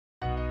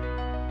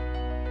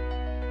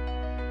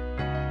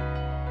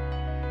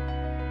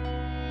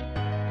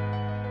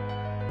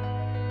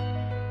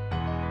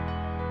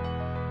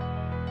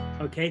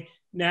Okay.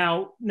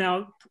 Now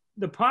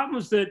the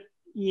problems that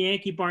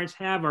Yankee barns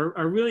have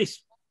are really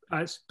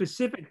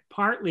specific,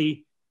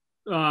 partly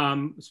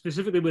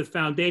specifically with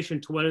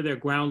foundation, to whether they're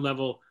ground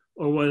level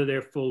or whether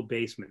they're full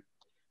basement.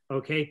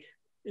 Okay.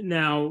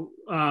 Now,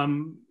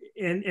 and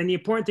the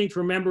important thing to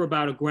remember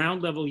about a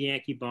ground level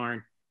Yankee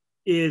barn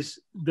is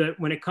that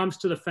when it comes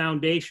to the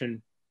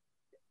foundation,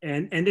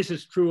 and this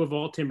is true of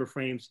all timber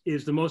frames,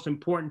 is the most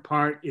important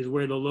part is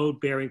where the load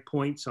bearing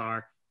points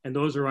are, and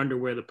those are under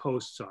where the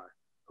posts are.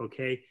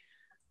 Okay.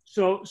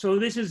 So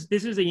this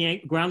is a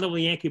ground level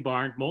Yankee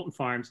barn, Moulton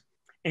Farms,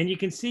 and you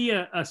can see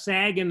a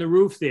sag in the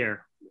roof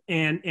there.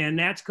 And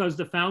that's because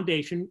the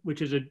foundation,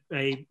 which is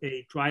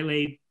a dry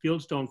laid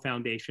fieldstone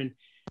foundation,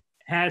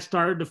 has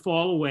started to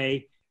fall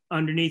away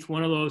underneath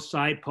one of those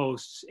side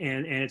posts,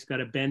 and it's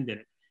got a bend in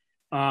it.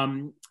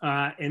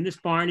 And this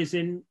barn is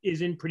in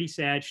pretty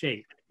sad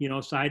shape. You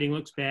know, siding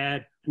looks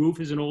bad. Roof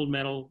is an old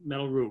metal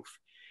roof.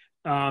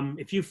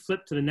 If you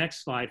flip to the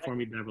next slide for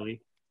me,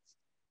 Beverly.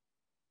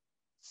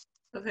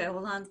 Okay,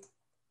 hold on.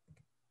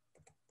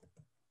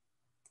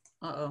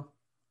 Uh-oh.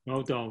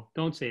 No,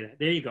 don't say that.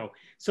 There you go.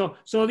 So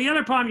the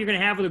other problem you're going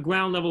to have with a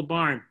ground level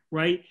barn,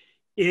 right,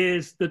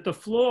 is that the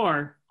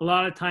floor a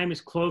lot of time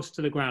is close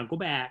to the ground. Go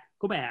back.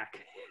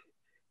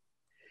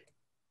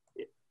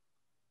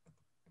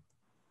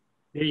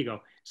 There you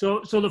go.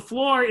 So the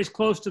floor is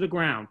close to the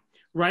ground,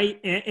 right?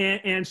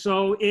 And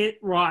so it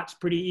rots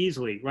pretty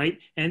easily, right?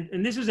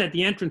 And this is at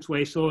the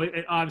entranceway, so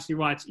it obviously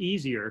rots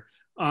easier.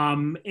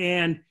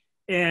 And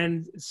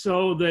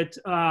so that,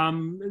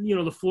 you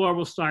know, the floor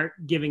will start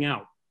giving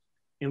out.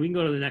 And we can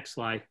go to the next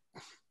slide.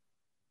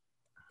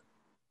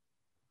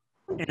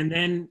 And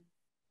then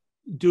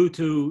due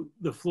to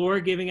the floor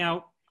giving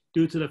out,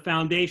 due to the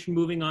foundation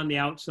moving on the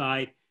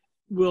outside,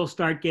 we'll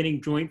start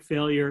getting joint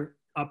failure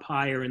up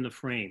higher in the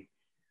frame.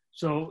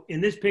 So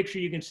in this picture,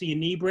 you can see a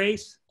knee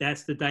brace.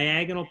 That's the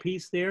diagonal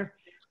piece there,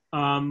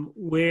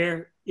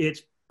 where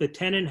the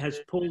tenon has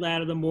pulled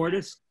out of the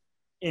mortise,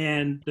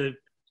 and the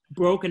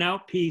broken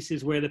out piece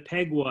is where the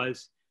peg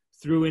was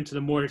through into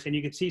the mortise. And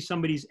you can see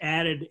somebody's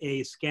added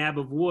a scab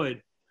of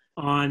wood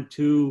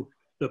onto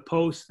the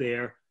post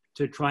there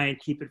to try and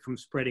keep it from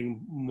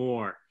spreading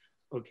more,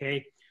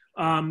 okay?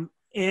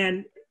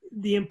 And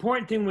the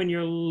important thing when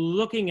you're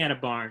looking at a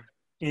barn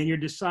and you're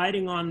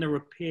deciding on the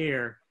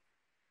repair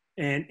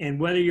and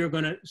whether you're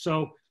gonna,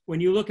 so when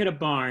you look at a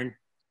barn,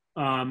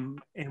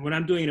 and when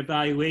I'm doing an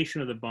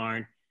evaluation of the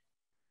barn,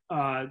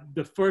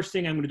 the first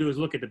thing I'm gonna do is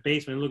look at the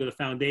basement and look at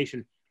the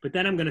foundation, but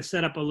then I'm gonna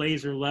set up a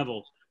laser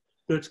level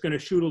that's gonna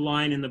shoot a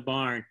line in the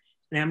barn,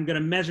 and I'm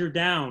gonna measure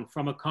down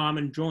from a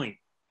common joint,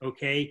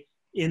 okay,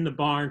 in the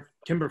barn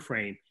timber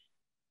frame.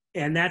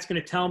 And that's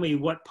gonna tell me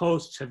what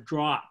posts have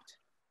dropped.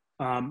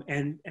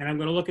 And I'm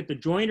gonna look at the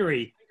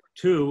joinery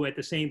too at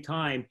the same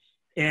time.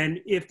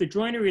 And if the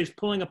joinery is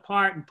pulling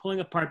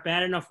apart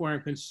bad enough where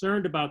I'm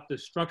concerned about the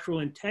structural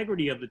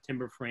integrity of the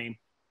timber frame,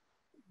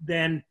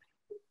 then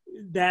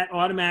that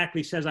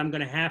automatically says I'm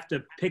gonna have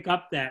to pick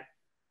up that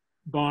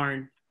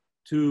barn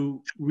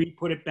to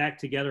re-put it back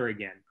together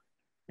again.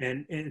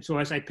 And so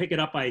as I pick it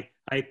up, I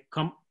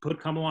put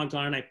come-alongs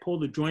on and I pull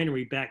the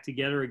joinery back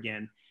together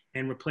again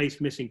and replace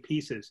missing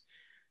pieces.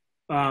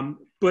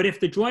 But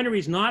if the joinery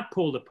is not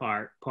pulled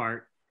apart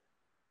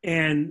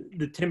and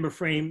the timber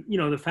frame, you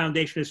know, the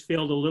foundation has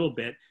failed a little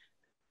bit,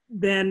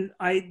 then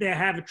they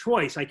have a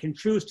choice. I can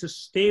choose to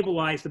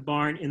stabilize the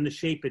barn in the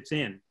shape it's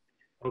in,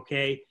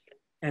 okay?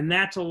 And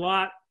that's a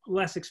lot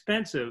less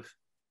expensive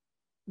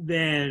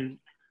than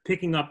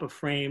picking up a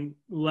frame,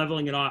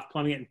 leveling it off,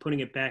 plumbing it, and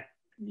putting it back,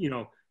 you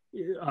know,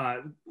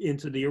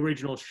 into the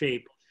original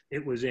shape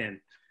it was in.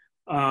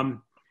 But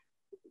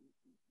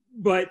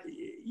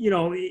you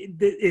know,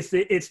 it's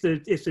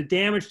the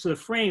damage to the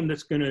frame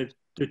that's going to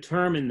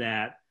determine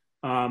that.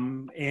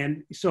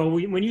 And so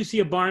when you see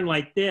a barn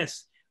like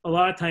this, a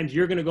lot of times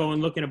you're going to go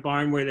and look at a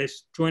barn where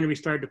this joinery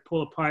started to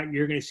pull apart, and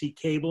you're going to see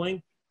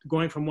cabling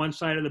going from one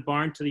side of the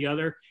barn to the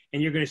other,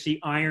 and you're going to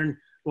see iron,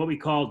 what we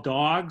call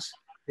dogs.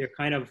 They're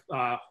kind of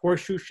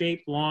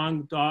horseshoe-shaped,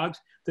 long dogs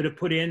that are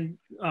put in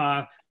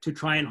to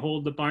try and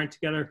hold the barn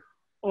together.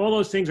 All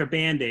those things are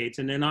Band-Aids,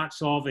 and they're not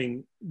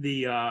solving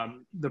the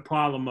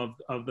problem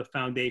of the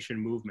foundation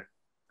movement.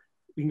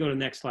 We can go to the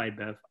next slide,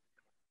 Bev.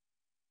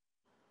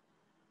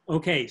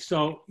 Okay,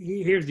 so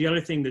here's the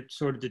other thing that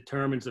sort of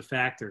determines the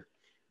factor.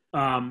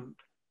 And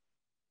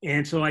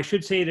so I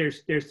should say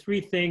there's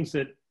three things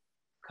that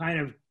kind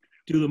of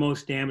do the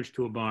most damage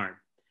to a barn.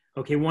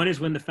 Okay, one is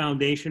when the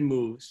foundation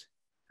moves.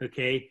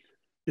 Okay,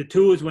 the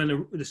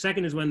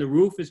second is when the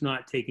roof is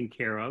not taken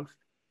care of.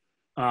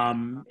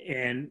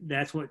 And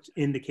that's what's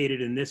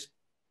indicated in this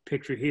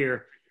picture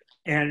here.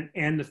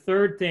 And the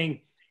third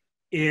thing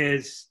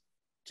is,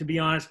 to be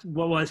honest,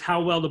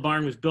 how well the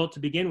barn was built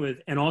to begin with,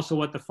 and also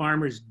what the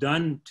farmer's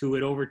done to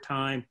it over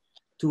time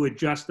to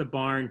adjust the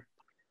barn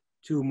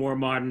to more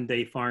modern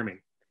day farming.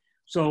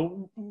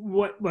 So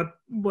what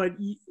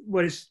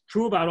is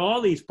true about all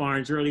these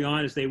barns early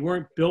on is they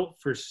weren't built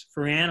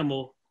for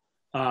animal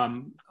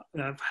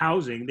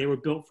housing. They were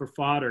built for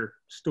fodder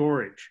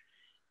storage.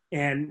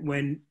 And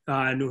when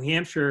New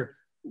Hampshire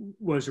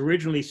was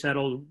originally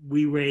settled,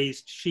 we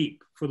raised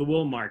sheep for the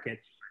wool market.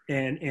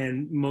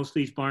 And most of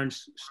these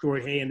barns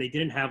stored hay, and they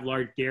didn't have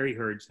large dairy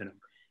herds in them.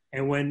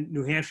 And when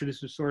New Hampshire,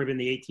 this was sort of in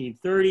the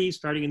 1830s,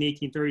 starting in the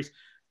 1830s,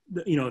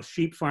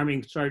 sheep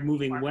farming started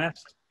moving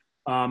west.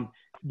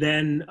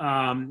 Then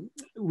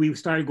we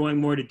started going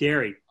more to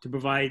dairy to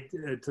provide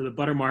to the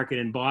butter market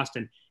in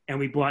Boston. And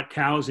we brought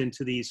cows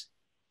into these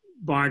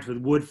barns with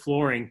wood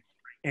flooring,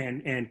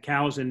 and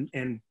cows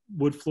and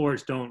wood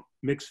floors don't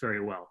mix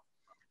very well.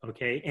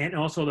 Okay. And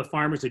also the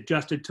farmers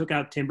took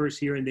out timbers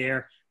here and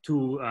there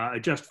to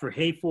adjust for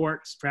hay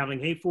forks, traveling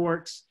hay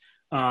forks,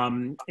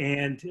 and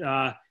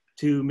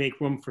to make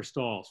room for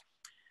stalls.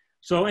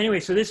 So anyway,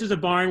 so this is a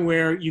barn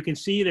where you can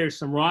see there's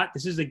some rot.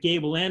 This is a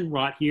gable end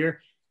rot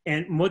here.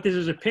 And what this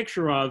is a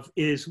picture of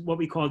is what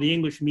we call the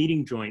English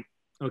meeting joint,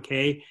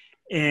 okay?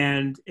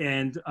 And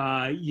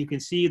you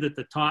can see that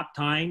the top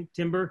tying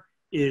timber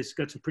is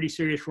got some pretty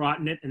serious rot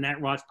in it, and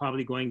that rot's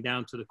probably going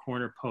down to the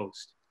corner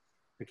post,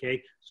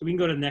 okay? So we can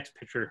go to the next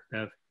picture,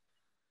 Bev.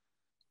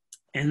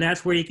 And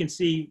that's where you can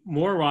see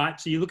more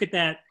rot. So you look at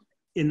that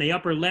in the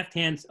upper left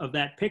hand of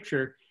that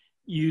picture,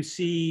 you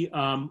see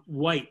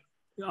white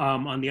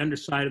on the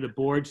underside of the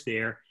boards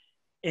there.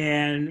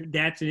 And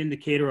that's an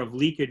indicator of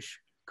leakage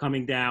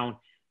coming down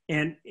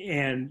and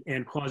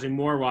causing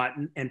more rot.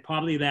 And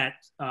probably that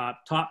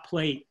top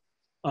plate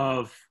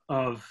of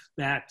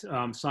that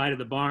side of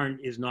the barn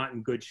is not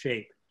in good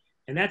shape.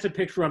 And that's a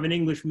picture of an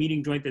English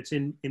meeting joint that's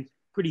in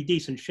pretty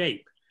decent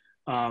shape.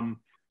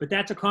 But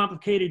that's a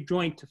complicated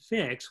joint to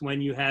fix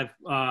when you have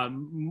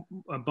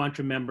a bunch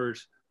of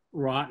members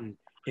rotten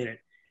in it.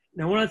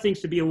 Now, one of the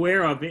things to be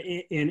aware of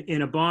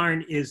in a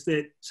barn is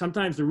that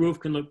sometimes the roof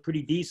can look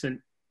pretty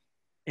decent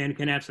and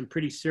can have some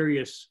pretty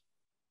serious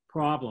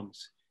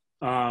problems.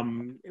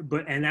 And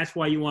that's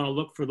why you want to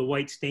look for the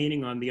white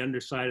staining on the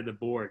underside of the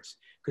boards.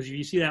 Because if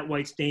you see that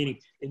white staining,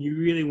 then you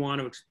really want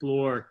to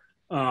explore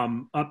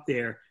up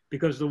there,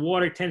 because the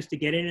water tends to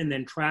get in and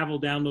then travel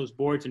down those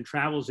boards and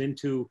travels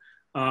into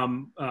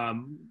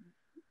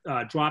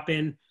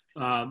drop-in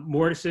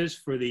mortises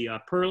for the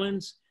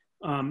purlins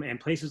and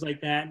places like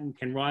that, and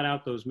can rot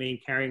out those main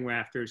carrying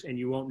rafters, and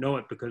you won't know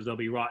it because they'll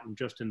be rotten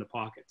just in the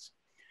pockets.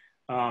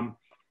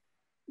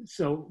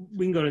 So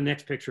we can go to the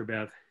next picture,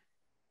 Bev.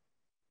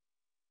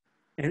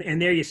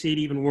 And there you see it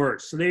even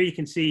worse. So there you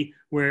can see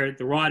where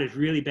the rot is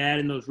really bad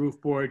in those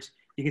roof boards.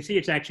 You can see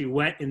it's actually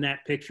wet in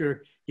that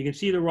picture. You can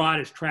see the rot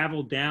has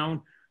traveled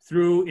down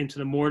through into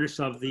the mortise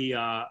of the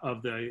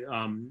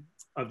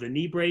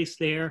knee brace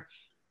there,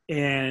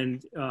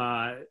 and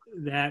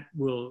that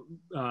will,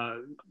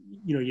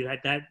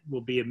 that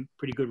will be a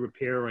pretty good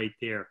repair right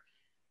there.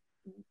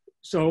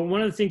 So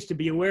one of the things to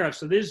be aware of,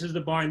 so this is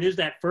the barn, this is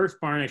that first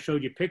barn I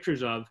showed you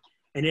pictures of,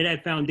 and it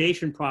had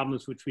foundation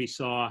problems, which we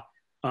saw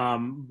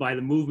by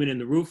the movement in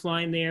the roof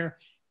line there,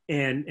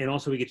 and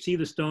also we could see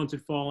the stones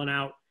had fallen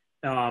out,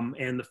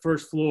 and the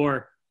first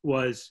floor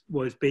was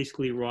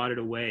basically rotted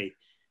away.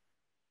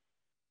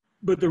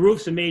 But the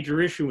roof's a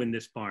major issue in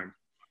this barn.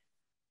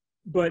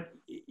 But,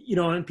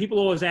 and people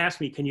always ask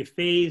me, can you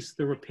phase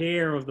the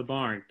repair of the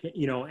barn?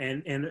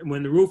 And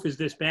when the roof is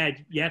this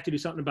bad, you have to do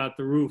something about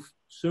the roof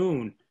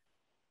soon.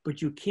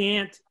 But you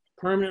can't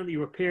permanently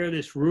repair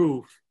this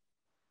roof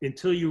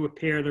until you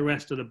repair the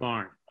rest of the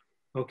barn,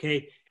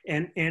 okay?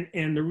 And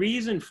the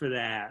reason for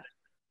that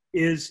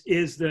is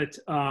that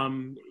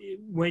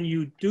when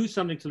you do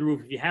something to the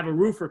roof, if you have a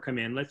roofer come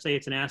in, let's say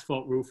it's an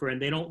asphalt roofer,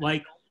 and they don't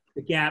like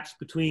the gaps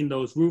between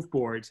those roof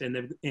boards, and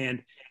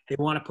they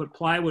want to put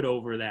plywood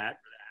over that,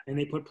 and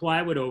they put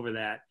plywood over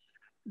that,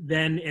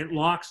 then it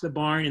locks the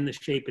barn in the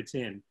shape it's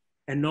in,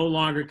 and no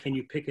longer can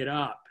you pick it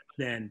up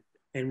then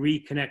and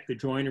reconnect the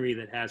joinery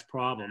that has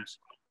problems.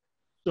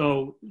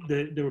 So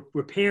the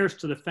repairs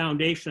to the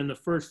foundation and the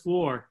first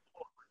floor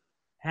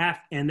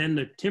and then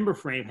the timber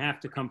frame have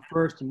to come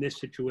first in this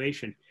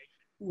situation.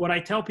 What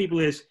I tell people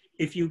is,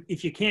 if you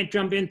can't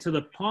jump into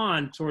the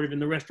pond sort of in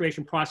the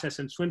restoration process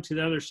and swim to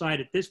the other side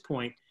at this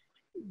point,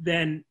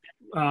 then,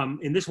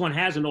 and this one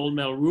has an old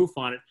metal roof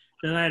on it,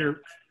 then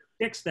either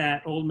fix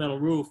that old metal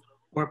roof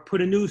or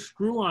put a new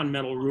screw-on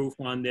metal roof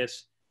on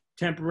this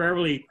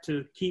temporarily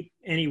to keep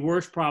any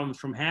worse problems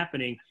from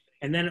happening.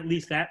 And then at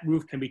least that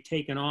roof can be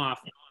taken off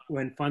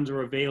when funds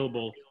are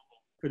available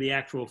for the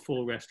actual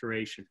full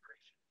restoration.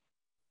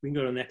 We can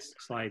go to the next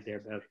slide there,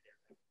 Bev.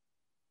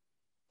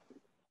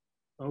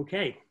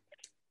 Okay,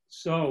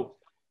 so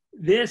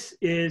this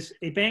is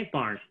a bank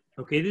barn.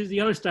 Okay, this is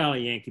the other style of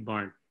Yankee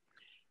barn.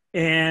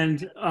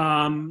 And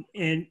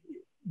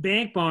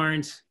bank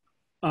barns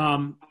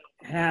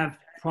have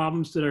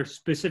problems that are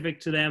specific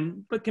to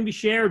them, but can be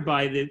shared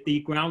by the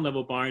ground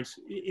level barns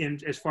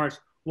as far as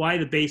why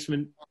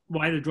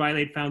the dry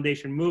laid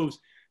foundation moves.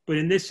 But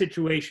in this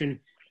situation,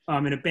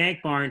 in a bank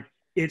barn,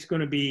 it's going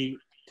to be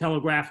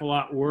telegraph a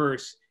lot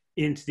worse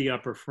into the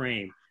upper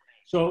frame.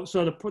 So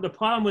the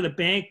problem with a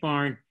bank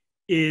barn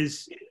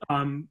is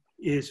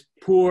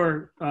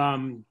poor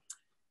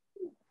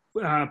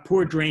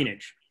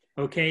drainage.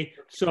 Okay,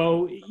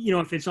 so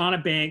if it's on a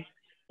bank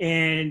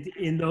And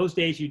in those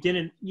days, you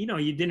didn't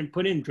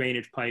put in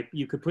drainage pipe.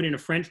 You could put in a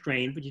French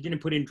drain, but you didn't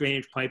put in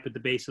drainage pipe at the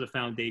base of the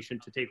foundation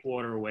to take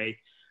water away.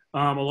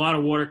 A lot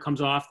of water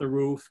comes off the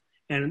roof,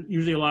 and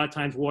usually a lot of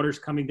times water's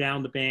coming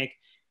down the bank,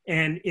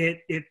 and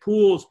it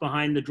pools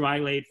behind the dry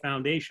laid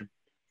foundation.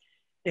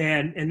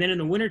 And then in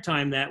the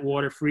wintertime, that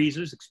water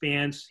freezes,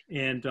 expands,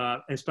 and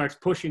starts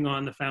pushing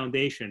on the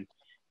foundation.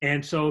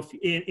 And so if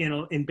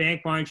in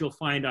bank barns, you'll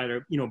find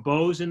either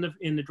bows in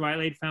the dry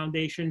laid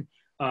foundation.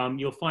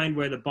 You'll find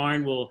where the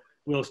barn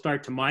will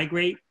start to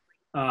migrate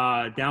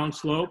down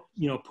slope,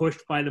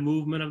 pushed by the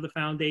movement of the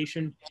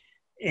foundation,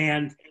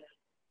 and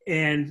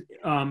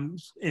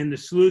the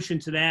solution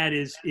to that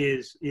is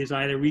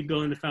either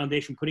rebuilding the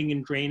foundation, putting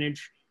in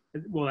drainage.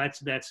 Well,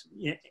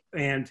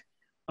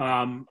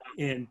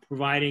 and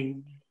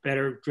providing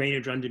better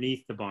drainage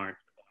underneath the barn.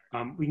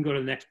 We can go to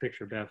the next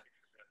picture, Bev.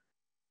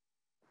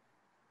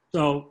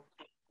 So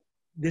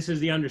this is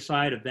the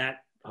underside of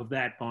that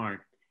barn,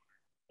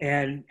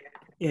 and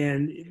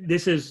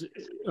this is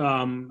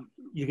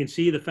you can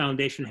see the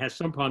foundation has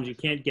some problems. You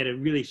can't get a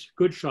really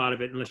good shot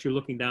of it unless you're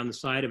looking down the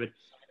side of it,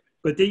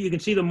 but then you can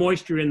see the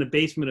moisture in the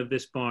basement of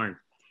this barn.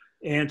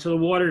 And so the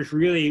water is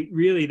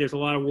really, there's a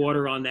lot of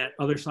water on that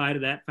other side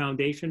of that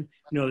foundation.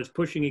 It's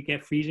pushing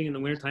it, freezing in the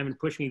wintertime and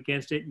pushing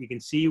against it. You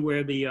can see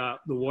where the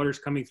water's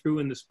coming through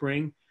in the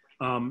spring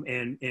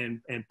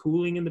and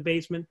pooling in the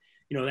basement.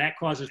 That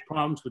causes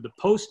problems with the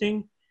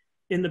posting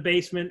in the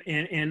basement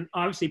and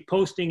obviously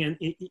posting and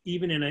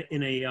even in a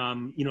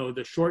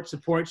the short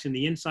supports in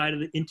the inside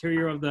of the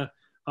interior of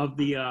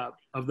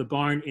the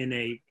barn in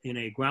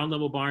a ground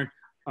level barn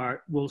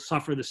will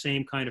suffer the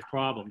same kind of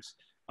problems.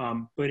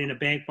 But in a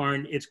bank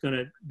barn,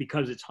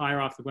 because it's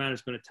higher off the ground,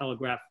 it's going to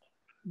telegraph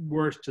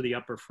worse to the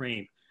upper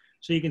frame.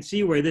 So you can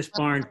see where this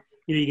barn,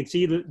 you can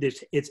see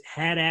it's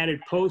had added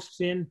posts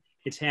in,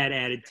 it's had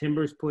added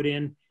timbers put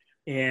in,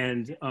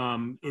 and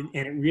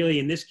it really,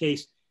 in this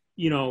case,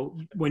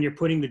 when you're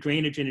putting the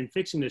drainage in and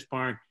fixing this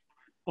barn,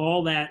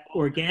 all that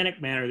organic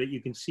matter that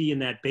you can see in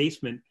that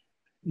basement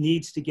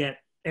needs to get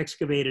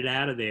excavated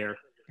out of there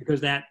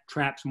because that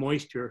traps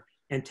moisture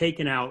and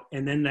taken out,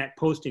 and then that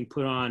posting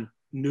put on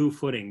new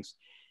footings,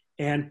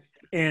 and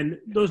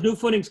those new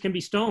footings can be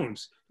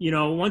stones.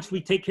 Once we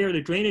take care of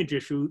the drainage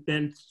issue,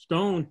 then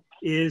stone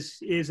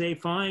is a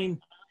fine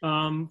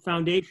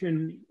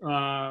foundation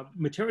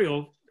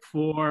material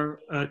for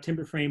a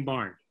timber frame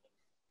barn,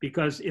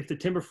 because if the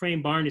timber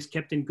frame barn is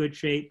kept in good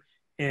shape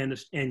and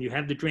you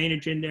have the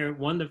drainage in there,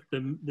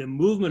 the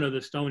movement of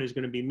the stone is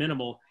going to be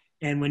minimal,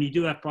 and when you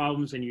do have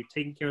problems and you're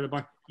taking care of the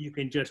barn, you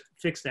can just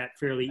fix that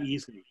fairly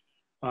easily.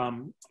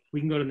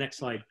 We can go to the next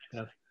slide,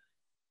 Beth.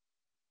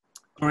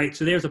 All right,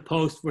 so there's a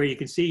post where you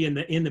can see in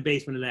the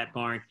basement of that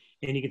barn,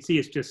 and you can see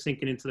it's just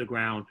sinking into the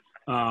ground.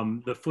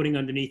 The footing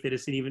underneath it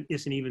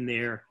isn't even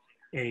there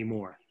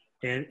anymore,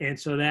 and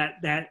so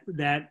that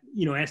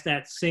as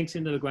that sinks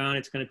into the ground,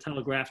 it's going to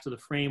telegraph to the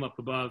frame up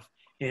above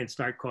and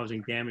start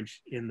causing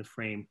damage in the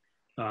frame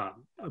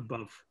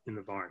above in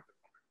the barn.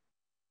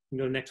 You can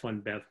go to the next one,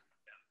 Bev.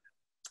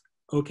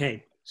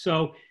 Okay,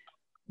 so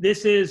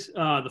this is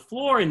the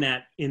floor in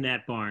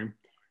that barn.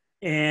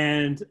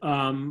 And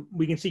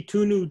we can see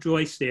two new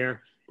joists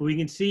there. But we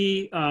can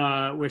see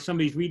where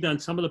somebody's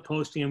redone some of the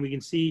posting, and we can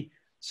see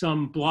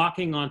some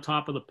blocking on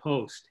top of the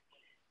post.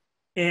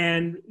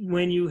 And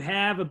when you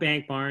have a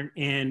bank barn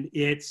and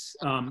it's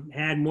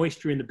had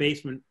moisture in the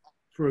basement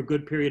for a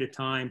good period of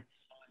time,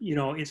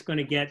 it's going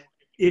to get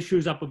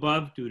issues up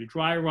above due to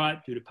dry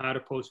rot, due to powder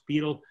post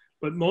beetle,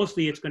 but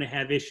mostly it's going to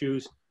have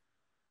issues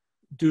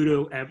due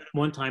to at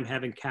one time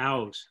having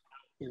cows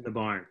in the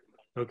barn,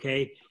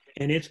 okay?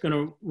 And it's going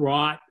to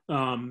rot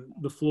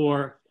the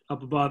floor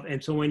up above.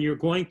 And so when you're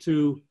going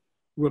to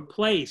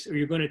replace, or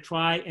you're going to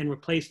try and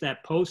replace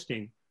that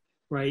posting,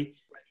 right,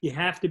 you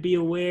have to be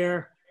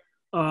aware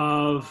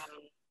of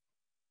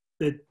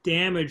the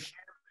damage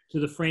to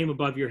the frame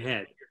above your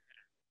head.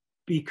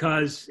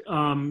 Because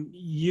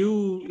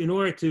in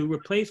order to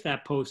replace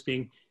that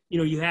posting,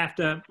 you have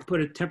to put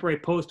a temporary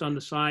post on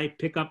the side,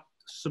 pick up,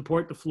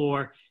 support the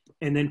floor,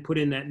 and then put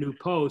in that new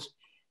post.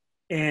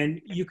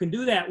 And you can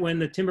do that when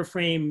the timber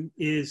frame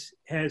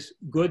has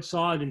good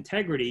solid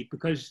integrity,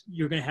 because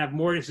you're going to have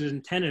mortises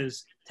and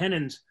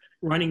tenons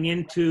running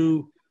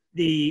into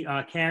the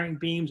carrying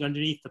beams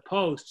underneath the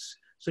posts.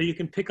 So you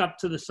can pick up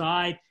to the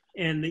side,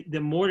 and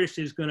the mortise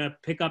is going to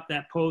pick up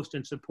that post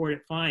and support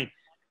it fine.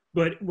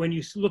 But when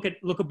you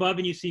look above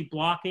and you see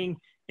blocking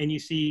and you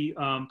see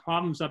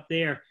problems up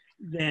there,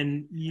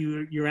 then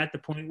you're at the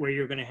point where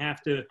you're going to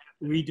have to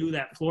redo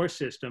that floor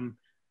system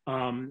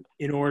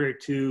in order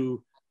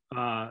to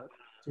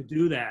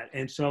do that.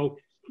 And so,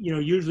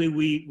 usually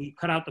we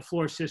cut out the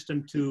floor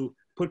system to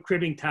put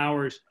cribbing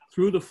towers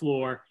through the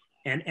floor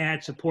and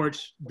add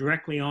supports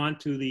directly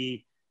onto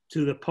the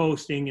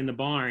posting in the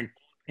barn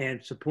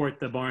and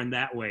support the barn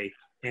that way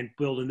and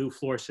build a new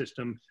floor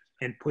system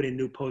and put in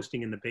new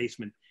posting in the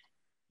basement.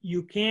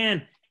 You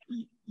can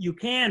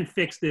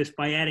fix this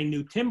by adding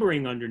new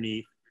timbering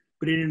underneath,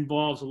 but it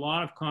involves a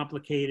lot of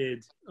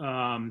complicated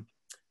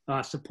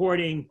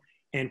supporting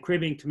and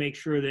cribbing to make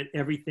sure that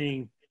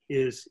everything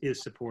is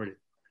supported.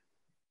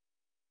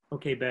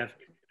 Okay, Bev.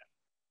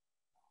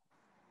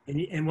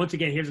 And once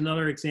again, here's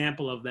another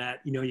example of that.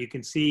 You know, you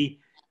can see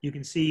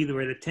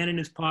where the tenon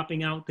is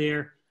popping out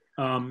there,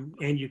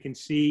 and you can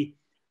see,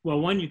 well,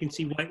 one, you can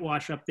see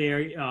whitewash up there,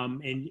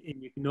 and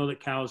you can know that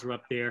cows are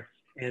up there,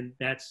 and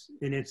that's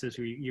an instance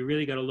where you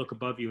really got to look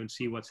above you and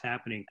see what's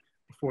happening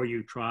before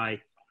you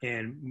try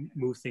and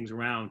move things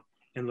around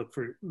and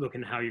look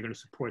in how you're going to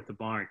support the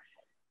barn.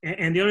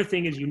 And the other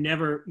thing is you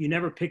never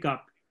pick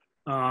up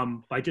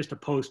by just a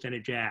post and a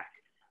jack.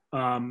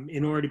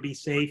 In order to be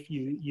safe,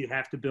 you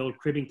have to build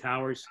cribbing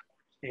towers,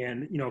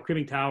 and you know, a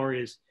cribbing tower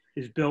is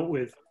built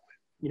with,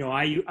 you know,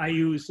 I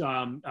use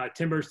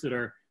timbers that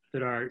are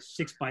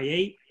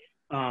 6x8,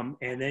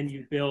 and then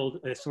you build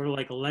a sort of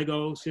like a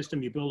Lego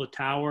system. You build a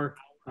tower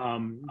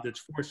that's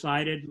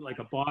four-sided, like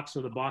a box,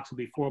 so the box will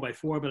be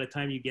 4x4 by the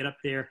time you get up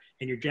there,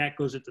 and your jack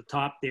goes at the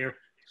top there,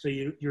 so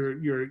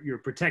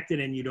you're protected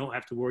and you don't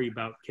have to worry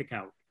about kick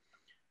out.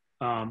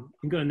 You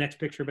can go to the next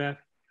picture,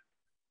 Beth.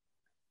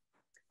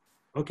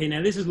 Okay,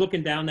 now this is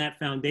looking down that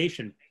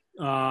foundation.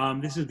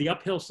 This is the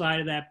uphill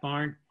side of that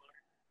barn.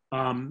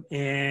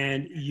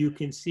 And you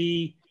can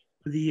see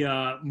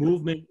the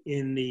movement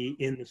in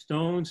the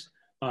stones.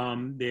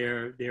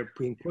 They're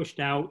being pushed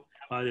out.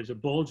 There's a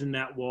bulge in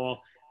that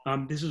wall.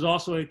 This is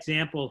also an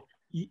example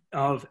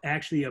of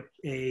actually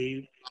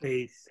a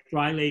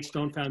dry laid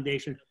stone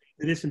foundation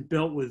that isn't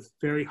built with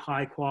very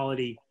high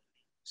quality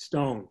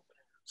stone.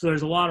 So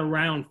there's a lot of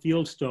round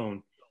field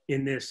stone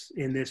in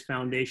this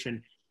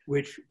foundation,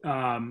 which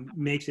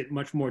makes it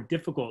much more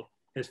difficult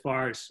as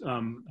far as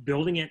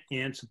building it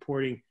and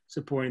supporting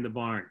the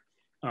barn.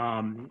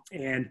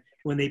 And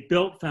when they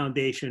built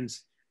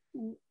foundations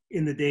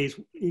in the days,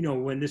 you know,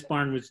 when this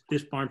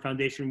barn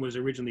foundation was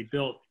originally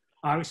built,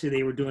 obviously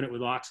they were doing it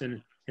with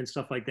oxen and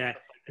stuff like that.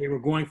 They were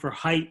going for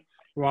height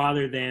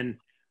rather than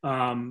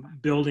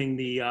building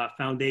the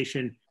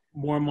foundation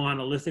more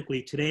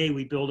monolithically. Today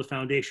we build a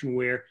foundation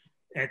where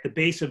at the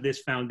base of this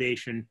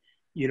foundation,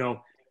 you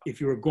know, if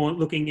you were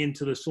looking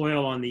into the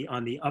soil on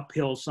the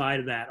uphill side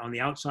of that, on the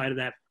outside of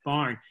that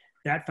barn,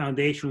 that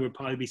foundation would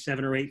probably be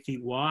 7 or 8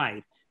 feet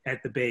wide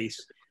at the base,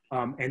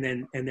 and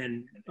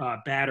then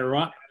batter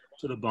up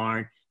to the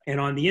barn. And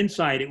on the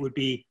inside, it would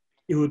be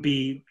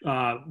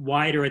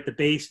wider at the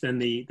base than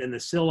the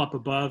sill up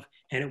above,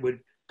 and it would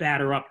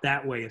batter up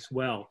that way as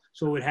well.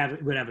 So it would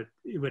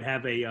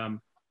have a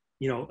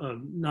you know,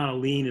 not a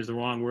lean is the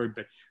wrong word,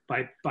 but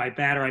by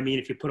batter I mean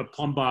if you put a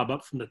plumb bob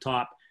up from the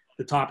top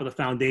of the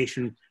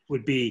foundation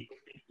would be,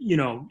 you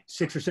know,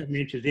 6 or 7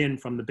 inches in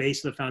from the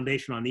base of the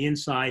foundation on the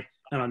inside,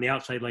 and on the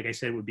outside, like I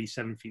said, would be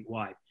 7 feet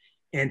wide.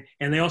 And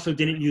they also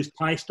didn't use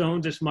pie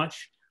stones as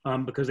much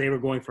because they were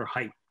going for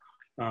height.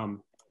 You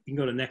can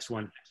go to the next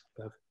one.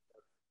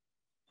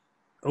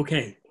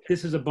 Okay,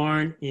 this is a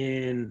barn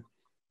in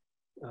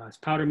it's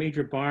Powder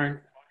Major Barn,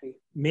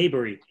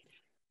 Maybury.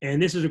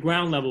 And this is a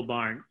ground level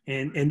barn.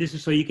 And this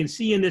is, so you can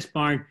see in this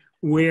barn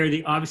where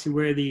obviously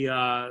where the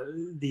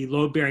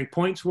load bearing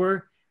points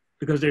were,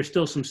 because there's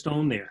still some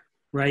stone there,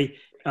 right?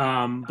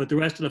 But the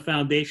rest of the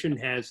foundation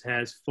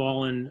has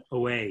fallen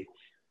away.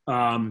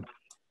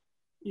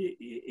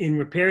 In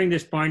repairing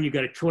this barn, you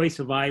got a choice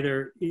of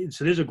either,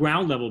 so there's a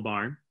ground level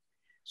barn.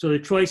 So the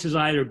choice is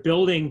either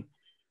building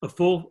a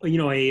full, you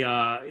know,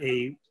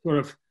 a sort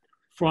of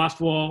frost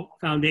wall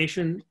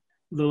foundation,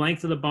 the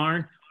length of the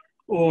barn,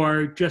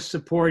 or just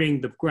supporting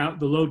the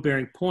load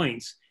bearing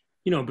points,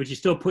 you know, but you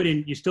still put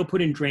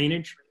in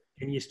drainage,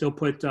 and you still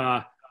put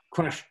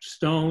crushed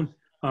stone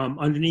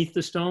underneath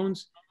the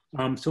stones.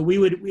 So we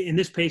would, in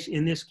this case,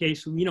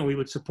 you know, we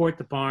would support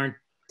the barn,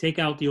 take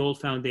out the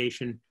old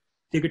foundation,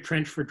 dig a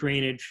trench for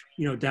drainage,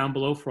 you know, down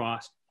below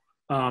frost,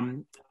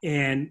 and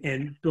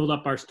build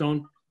up our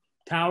stone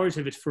towers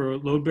if it's for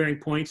load bearing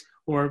points,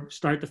 or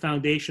start the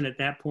foundation at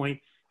that point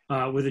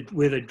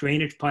with a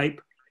drainage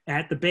pipe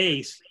at the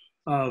base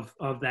of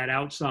that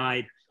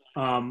outside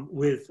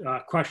with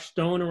crushed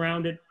stone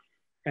around it,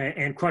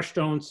 and crushed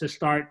stones to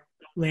start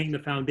laying the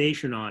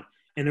foundation on.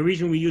 And the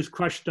reason we use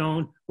crushed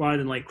stone rather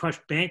than like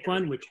crushed bank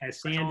one, which has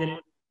sand in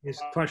it,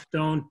 is crushed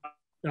stone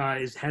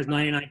has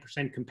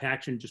 99%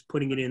 compaction, just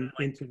putting it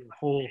into the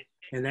hole,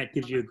 and that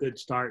gives you a good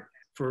start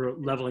for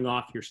leveling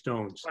off your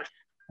stones.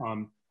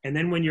 And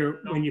then when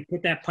you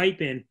put that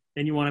pipe in,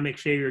 then you want to make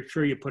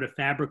sure you put a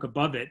fabric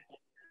above it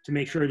to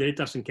make sure that it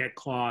doesn't get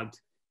clogged,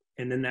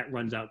 and then that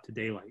runs out to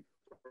daylight.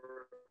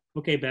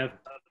 Okay, Bev.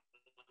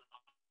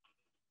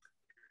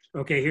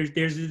 Okay,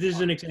 this is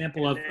an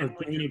example of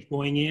drainage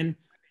going in.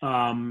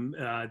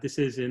 This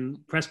is in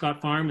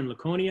Prescott Farm in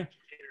Laconia.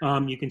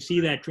 You can see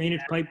that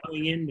drainage pipe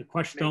going in, the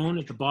crushed stone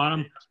at the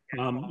bottom.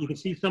 You can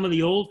see some of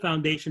the old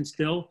foundation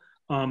still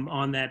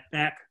on that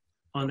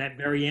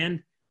very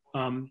end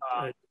to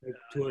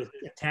an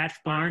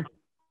attached barn.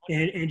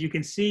 And you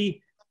can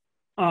see,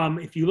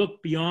 if you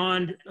look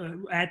beyond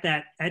at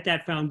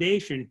that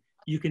foundation,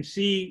 you can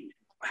see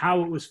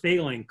how it was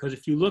failing. Because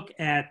if you look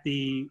at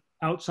the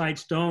outside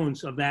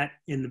stones of that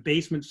in the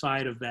basement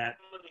side of that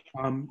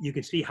You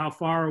can see how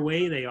far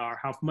away they are,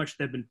 how much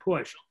they've been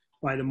pushed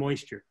by the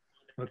moisture,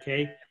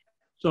 okay?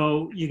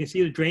 So you can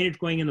see the drainage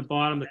going in the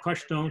bottom, the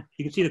crushed stone.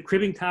 You can see the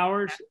cribbing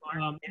towers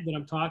that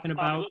I'm talking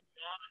about.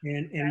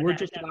 And we're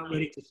just about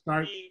ready to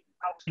start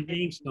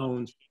laying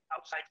stones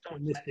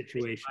in this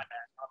situation.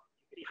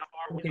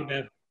 Okay,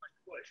 Bev.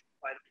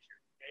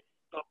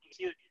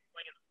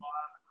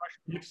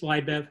 Next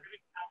slide, Bev. Are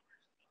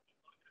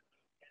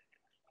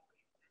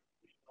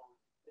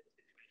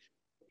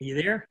you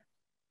there?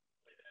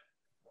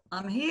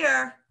 I'm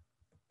here.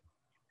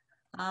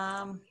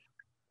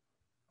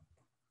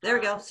 There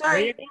we go.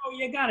 Sorry. There you go.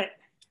 You got it.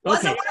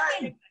 Wasn't Okay.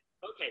 working.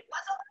 Okay.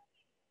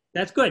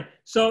 That's good.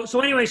 So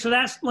anyway, so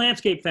that's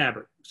landscape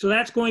fabric. So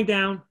that's going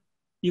down.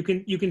 You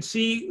can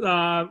see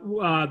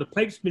the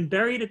pipe's been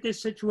buried at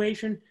this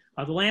situation.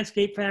 The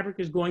landscape fabric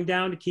is going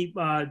down to keep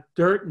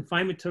dirt and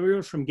fine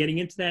materials from getting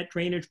into that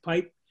drainage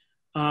pipe.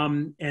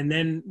 And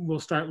then we'll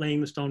start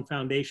laying the stone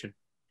foundation.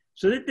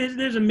 So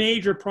there's a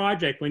major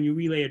project when you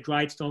relay a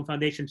dried stone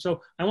foundation.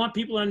 So I want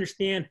people to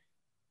understand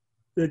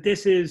that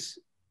this is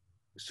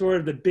sort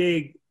of the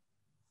big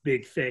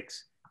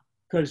fix,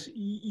 because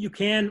you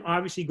can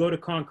obviously go to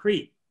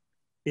concrete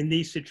in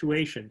these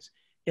situations.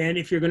 And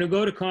if you're going to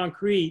go to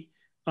concrete,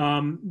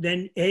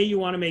 then you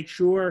want to make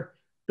sure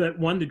that,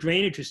 one, the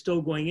drainage is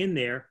still going in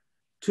there.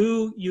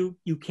 Two,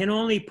 you can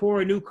only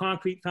pour a new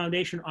concrete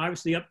foundation,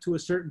 obviously up to a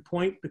certain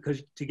point,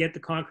 because to get the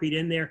concrete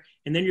in there,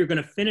 and then you're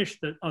going to finish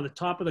on the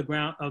top of the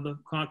ground of the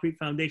concrete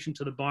foundation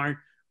to the barn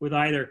with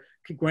either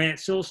granite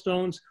sill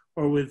stones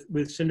or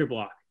with cinder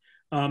block.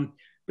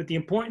 But the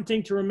important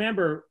thing to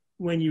remember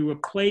when you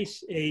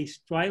replace a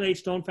dry laid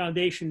stone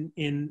foundation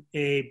in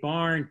a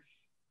barn,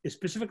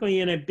 specifically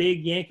in a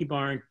big Yankee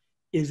barn,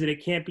 is that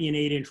it can't be an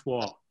 8-inch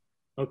wall.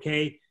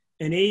 Okay,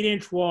 an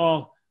 8-inch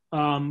wall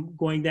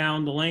going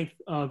down the length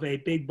of a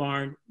big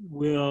barn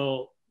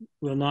will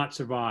not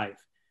survive.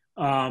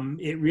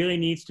 It really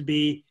needs to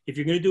be, if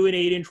you're going to do an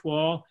 8-inch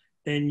wall,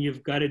 then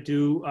you've got to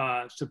do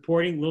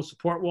supporting little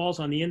support walls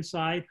on the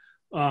inside,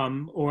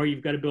 or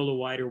you've got to build a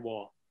wider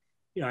wall.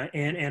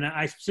 And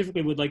I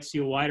specifically would like to see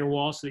a wider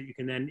wall so that you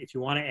can then, if you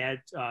want to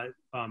add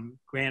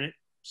granite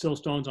sill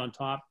stones on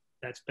top,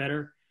 that's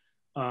better.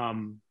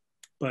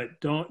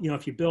 But don't,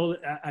 if you build,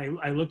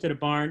 I looked at a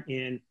barn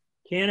in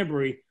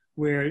Canterbury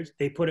where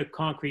they put a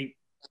concrete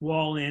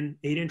wall in,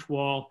 8-inch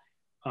wall.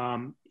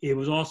 It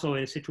was also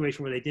in a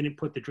situation where they didn't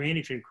put the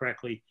drainage in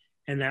correctly,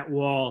 and that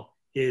wall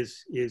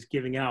is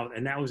giving out.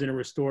 And that was in a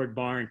restored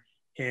barn,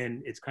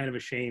 and it's kind of a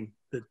shame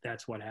that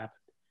that's what happened.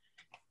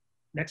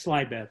 Next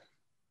slide, Bev.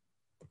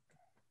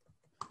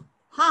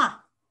 Huh.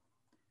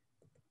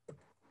 Are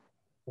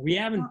we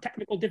having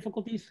technical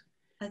difficulties?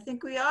 I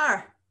think we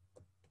are.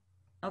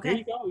 Okay. There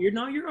you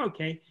go. You're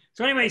okay.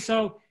 So anyway,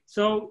 so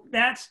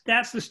that's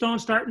the stone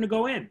starting to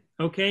go in.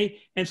 Okay.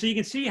 And so you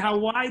can see how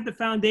wide the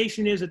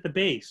foundation is at the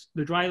base.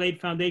 The dry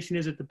laid foundation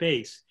is at the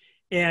base.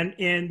 And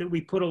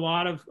we put a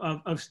lot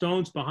of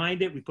stones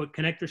behind it. We put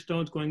connector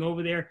stones going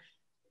over there.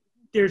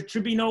 There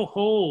should be no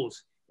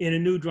holes in a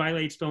new dry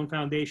laid stone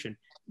foundation.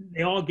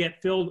 They all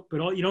get filled,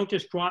 but you don't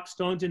just drop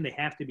stones in. They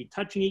have to be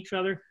touching each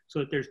other so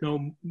that there's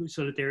no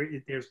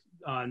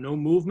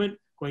movement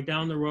going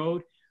down the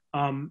road.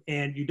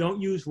 And you don't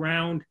use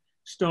round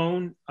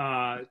stone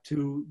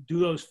to do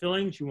those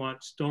fillings. You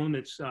want stone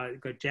that's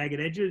got jagged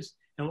edges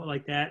and what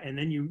like that. And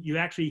then you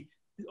actually,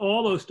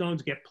 all those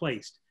stones get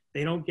placed.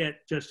 They don't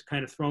get just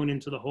kind of thrown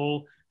into the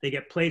hole. They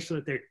get placed so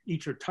that they're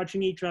each are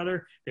touching each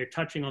other. They're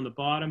touching on the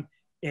bottom,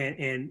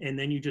 and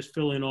then you just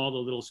fill in all the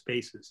little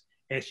spaces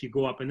as you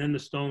go up. And then the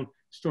stone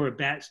sort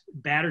of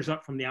batters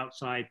up from the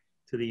outside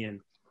to the end.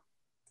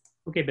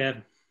 Okay,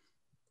 Bev.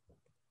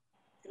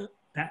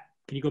 Can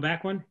you go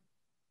back one?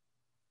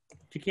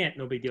 If you can't,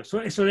 no big deal. So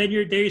then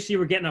there you see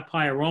we're getting up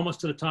higher. We're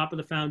almost to the top of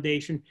the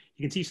foundation.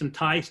 You can see some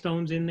tie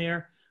stones in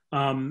there,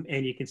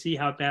 and you can see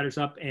how it batters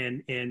up,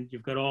 and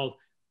you've got all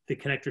the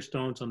connector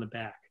stones on the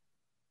back.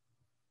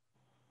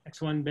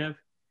 Next one, Bev.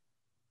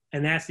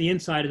 And that's the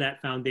inside of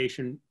that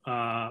foundation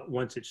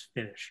once it's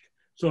finished.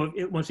 So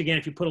once again,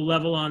 if you put a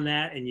level on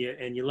that and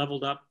you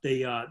leveled up,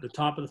 the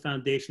top of the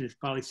foundation is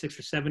probably 6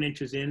 or 7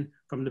 inches in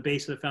from the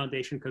base of the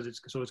foundation, because it's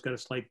got a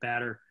slight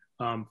batter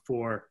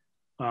for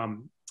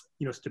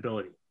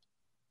stability.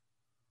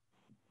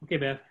 Okay,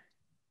 Bev.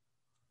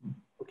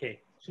 Okay,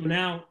 so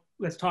now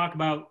let's talk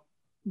about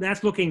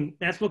that's looking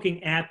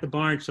at the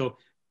barn. So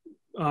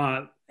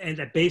and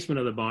that basement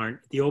of the barn,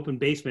 the open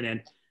basement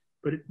end.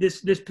 But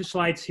this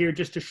slide's here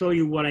just to show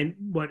you what a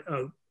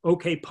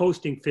okay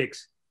posting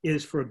fix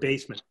is for a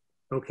basement.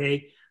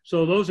 Okay,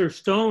 so those are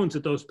stones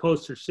that those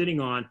posts are sitting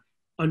on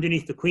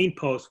underneath the queen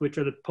posts, which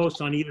are the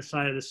posts on either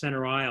side of the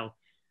center aisle.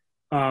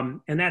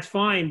 And that's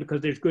fine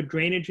because there's good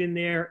drainage in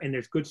there, and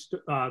there's good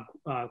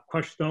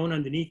crushed stone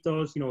underneath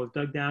those. It's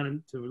dug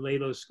down to lay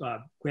those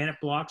granite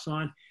blocks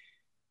on.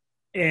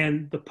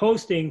 And the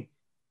posting,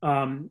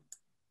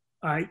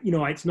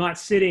 it's not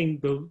sitting,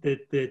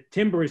 the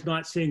timber is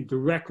not sitting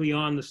directly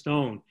on the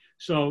stone.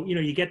 So,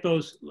 you get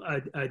those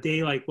a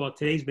day like, well,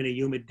 today's been a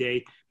humid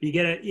day, but you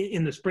get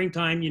in the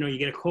springtime, you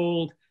get a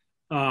cold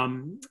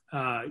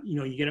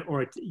you get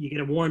you get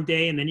a warm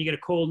day and then you get a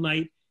cold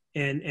night,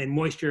 and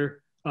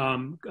moisture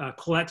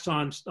collects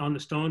on the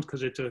stones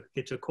because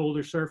it's a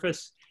colder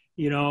surface,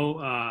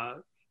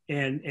 and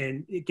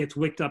it gets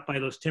wicked up by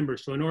those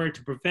timbers. So in order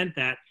to prevent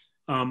that,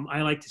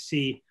 I like to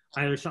see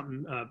either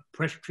something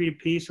pressure treated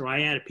piece, or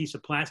I add a piece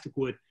of plastic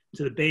wood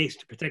to the base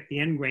to protect the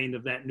end grain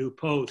of that new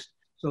post,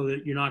 so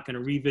that you're not going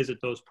to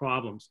revisit those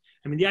problems.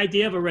 I mean, the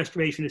idea of a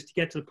restoration is to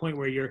get to the point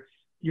where you're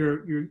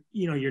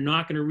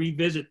not going to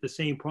revisit the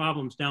same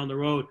problems down the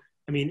road.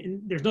 I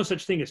mean, there's no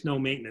such thing as no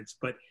maintenance,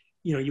 but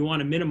you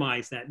want to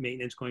minimize that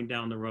maintenance going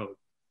down the road.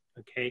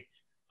 Okay,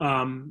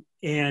 so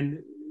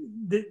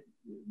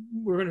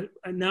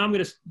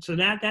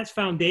that's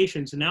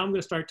foundations, and now I'm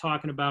going to start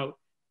talking about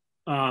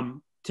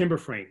timber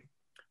frame.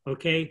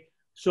 Okay,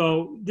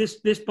 so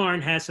this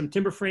barn has some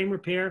timber frame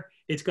repair.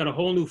 It's got a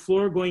whole new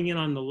floor going in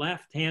on the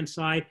left-hand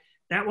side.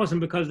 That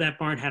wasn't because that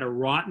barn had a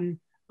rotten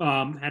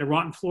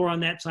floor on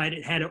that side.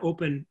 It had an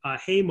open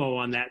haymow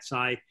on that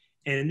side.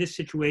 And in this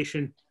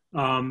situation,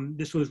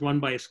 this was run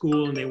by a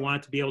school, and they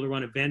wanted to be able to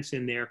run events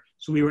in there.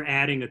 So we were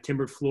adding a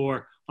timbered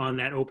floor on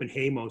that open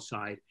haymow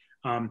side.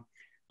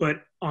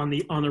 But on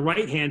the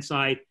right-hand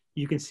side,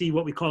 you can see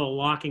what we call a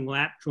locking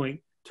lap joint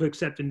to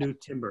accept a new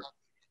timber.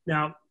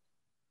 Now,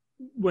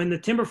 when the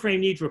timber frame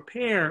needs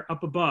repair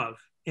up above,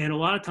 and a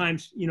lot of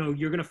times,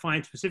 you're going to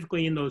find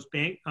specifically in those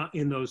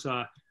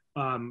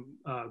ground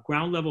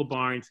level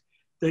barns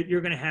that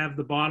you're going to have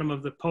the bottom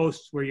of the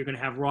posts where you're going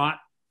to have rot,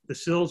 the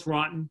sills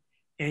rotten,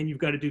 and you've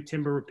got to do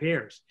timber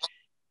repairs.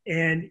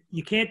 And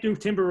you can't do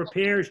timber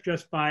repairs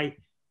just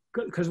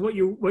because what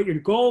your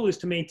goal is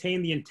to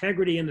maintain the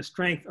integrity and the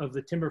strength of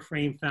the timber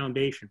frame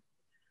foundation.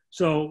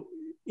 So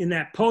in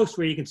that post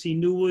where you can see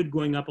new wood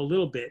going up a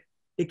little bit,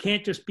 it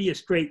can't just be a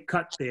straight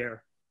cut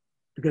there,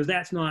 because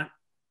that's not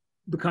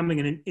becoming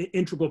an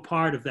integral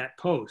part of that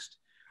post.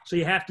 So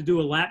you have to do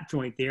a lap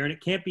joint there, and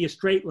it can't be a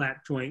straight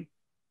lap joint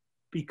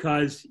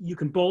because you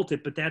can bolt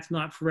it, but that's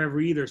not forever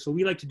either. So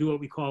we like to do what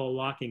we call a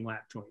locking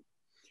lap joint.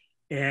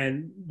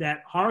 And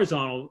that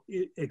horizontal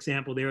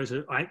example there is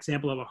an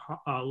example of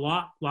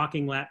a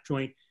locking lap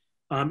joint,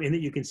 in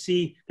that you can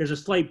see there's a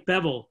slight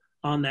bevel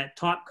on that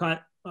top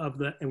cut and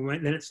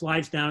then it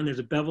slides down. There's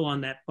a bevel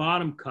on that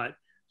bottom cut.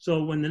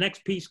 So when the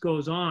next piece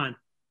goes on,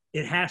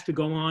 it has to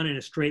go on in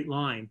a straight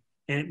line,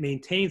 and it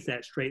maintains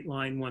that straight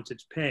line once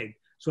it's pegged.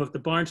 So if the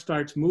barn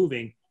starts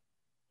moving,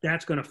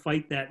 that's going to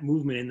fight that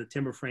movement in the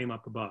timber frame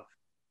up above.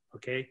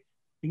 Okay,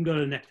 you can go to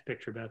the next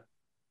picture, Beth.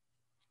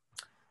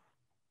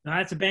 Now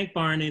that's a bank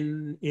barn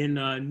in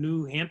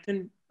New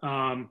Hampton,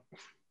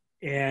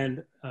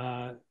 and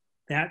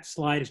that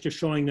slide is just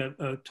showing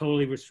a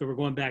totally. So we're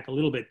going back a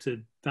little bit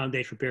to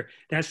foundation repair.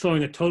 That's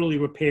showing a totally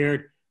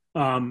repaired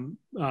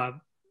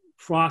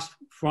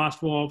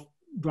frost wall,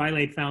 dry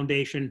laid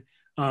foundation,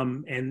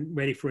 and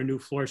ready for a new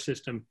floor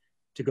system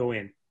to go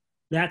in.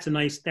 That's a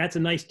nice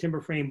timber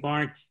frame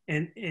barn,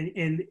 and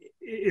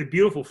a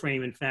beautiful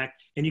frame, in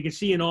fact. And you can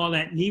see in all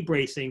that knee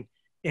bracing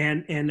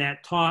and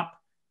that top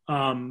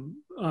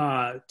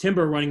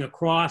timber running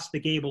across the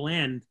gable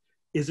end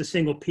is a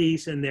single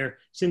piece, and they're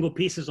single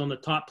pieces on the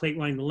top plate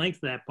running the length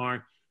of that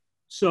barn.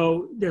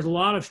 So there's a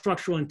lot of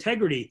structural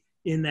integrity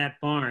in that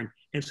barn.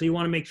 And so you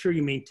want to make sure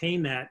you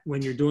maintain that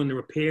when you're doing the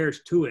repairs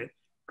to it,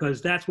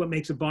 because that's what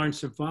makes a barn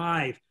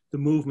survive the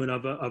movement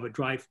of a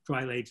dry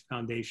laid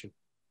foundation.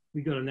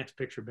 We go to the next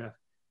picture, Beth.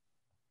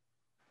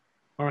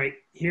 All right,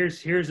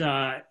 here's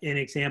an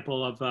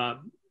example of,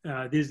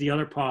 this is the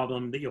other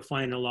problem that you'll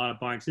find in a lot of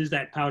barns. This is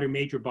that Powder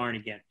Major barn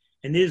again.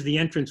 And this is the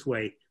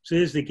entranceway. So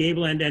this is the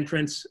gable end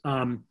entrance,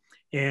 and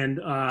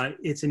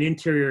it's an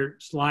interior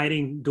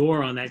sliding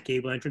door on that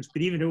gable entrance.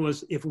 But even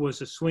if it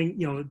was a swing,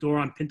 door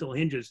on pintle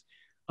hinges,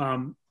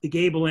 the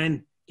gable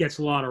end gets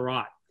a lot of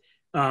rot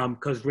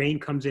because rain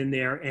comes in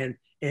there,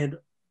 and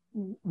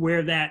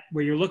where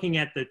you're looking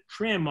at the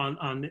trim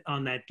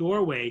on that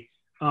doorway,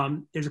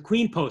 there's a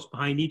queen post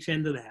behind each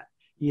end of that,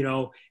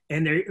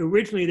 and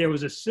originally there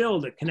was a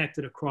sill that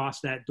connected across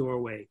that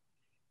doorway.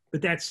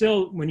 But that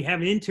sill, when you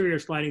have an interior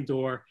sliding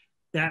door,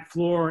 that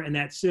floor and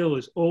that sill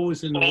is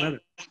always in the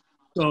weather.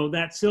 So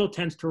that sill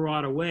tends to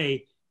rot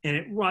away, and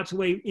it rots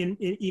away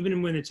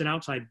even when it's an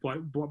outside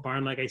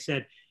barn, like I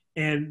said.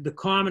 And the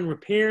common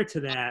repair to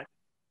that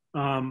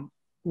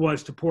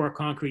was to pour a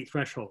concrete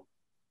threshold,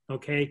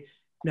 okay?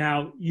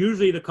 Now,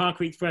 usually the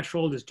concrete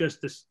threshold is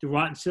just the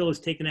rotten sill is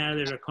taken out of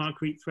there, the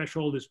concrete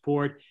threshold is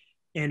poured,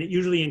 and it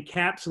usually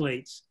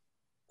encapsulates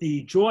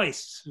the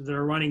joists that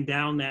are running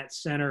down that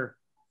center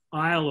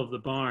aisle of the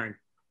barn,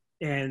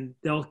 and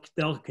they'll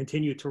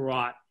continue to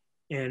rot,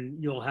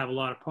 and you'll have a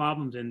lot of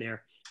problems in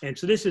there. And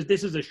so this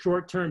is a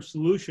short-term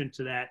solution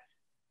to that,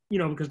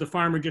 because the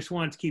farmer just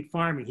wanted to keep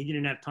farming. He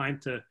didn't have time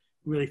to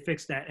really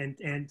fix that.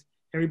 And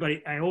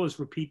everybody, I always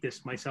repeat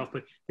this myself,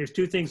 but there's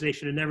two things they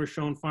should have never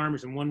shown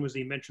farmers, and one was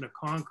the invention of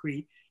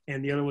concrete,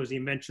 and the other was the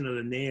invention of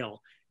the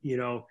nail,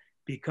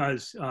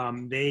 because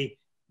they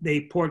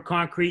poured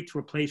concrete to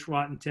replace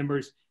rotten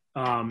timbers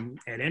at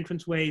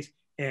entranceways,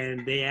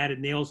 and they added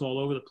nails all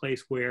over the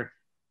place where it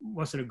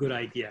wasn't a good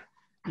idea.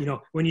 you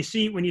know, when you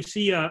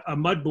see a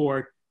mud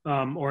board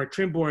or a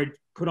trim board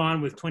put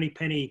on with 20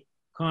 penny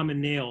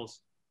common nails,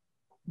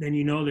 then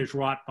you know there's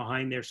rot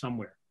behind there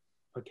somewhere.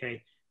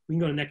 Okay, we can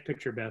go to the next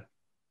picture, Bev.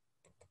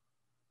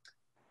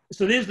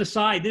 So there's the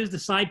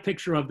side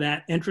picture of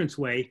that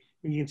entranceway.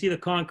 And you can see the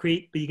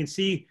concrete, but you can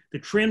see the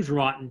trim's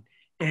rotten.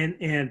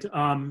 And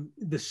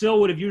the sill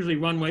would have usually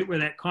run right where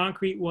that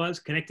concrete was,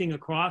 connecting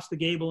across the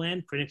gable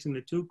end, connecting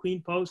the two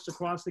queen posts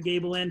across the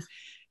gable end.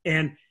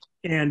 And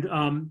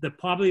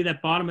probably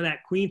that bottom of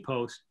that queen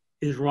post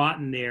is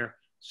rotten there.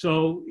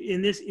 So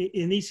in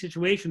these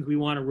situations, we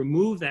want to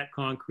remove that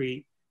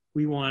concrete.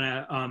 We want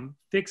to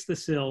fix the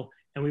sill,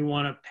 and we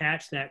want to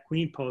patch that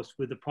queen post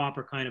with the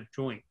proper kind of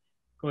joint.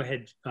 Go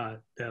ahead,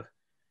 Bev.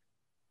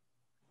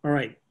 All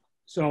right.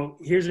 So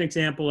here's an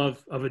example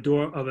of a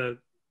door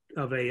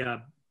of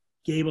a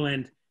gable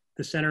end,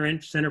 the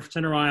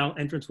center aisle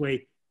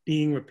entranceway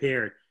being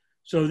repaired.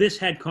 So this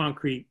had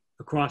concrete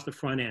across the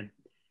front end,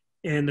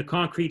 and the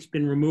concrete's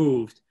been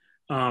removed.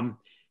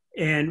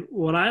 And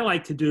what I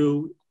like to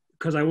do,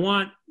 because I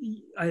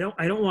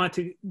don't want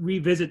to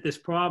revisit this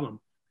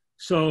problem.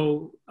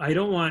 So I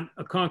don't want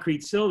a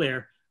concrete sill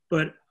there,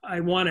 but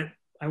I want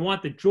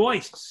the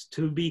joists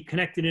to be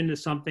connected into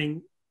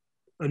something,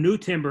 a new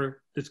timber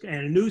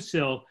and a new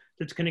sill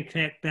that's going to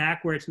connect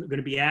back where it's going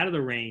to be out of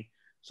the rain.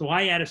 So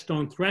I add a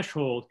stone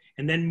threshold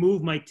and then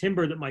move my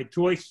timber that my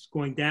joists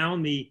going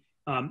down the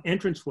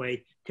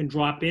entranceway can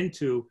drop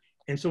into.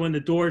 And so when the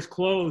door is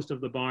closed of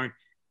the barn,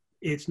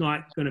 it's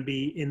not going to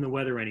be in the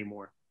weather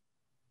anymore.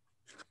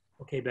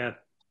 Okay, Bev.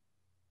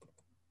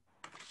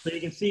 So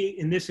you can see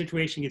in this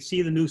situation, you can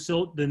see the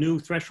new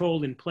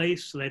threshold in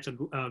place. So that's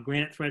a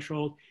granite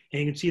threshold,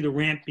 and you can see the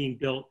ramp being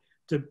built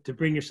to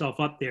bring yourself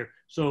up there.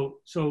 So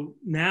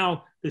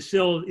now the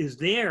sill is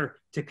there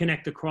to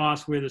connect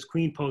across where those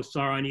queen posts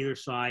are on either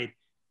side,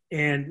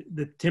 and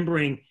the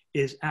timbering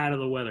is out of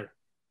the weather.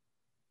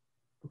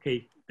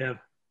 Okay, Bev.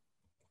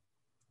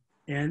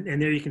 And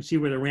there you can see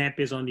where the ramp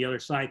is on the other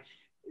side.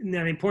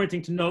 Now, the important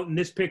thing to note in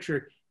this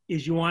picture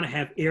is you want to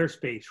have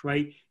airspace,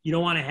 right? You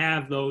don't want to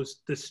have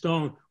the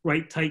stone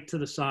right tight to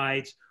the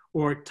sides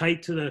or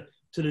tight to the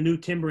new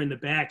timber in the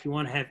back. You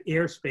want to have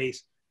airspace,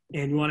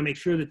 and you want to make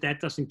sure that that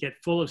doesn't get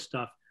full of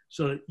stuff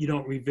so that you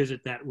don't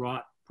revisit that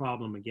rot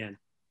problem again.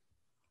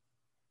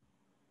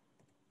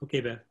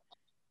 Okay, Beth.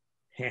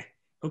 Yeah.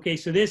 Okay,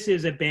 so this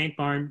is a bank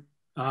barn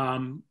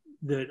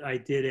that I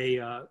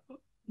did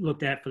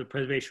looked at for the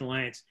Preservation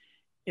Alliance.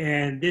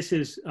 And this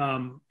is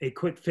a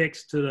quick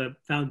fix to the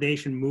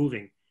foundation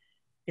moving.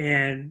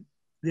 And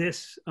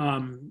this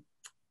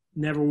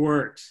never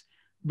works.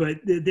 But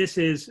this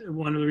is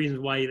one of the reasons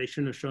why they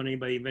shouldn't have shown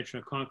anybody invention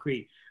of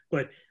concrete.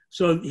 But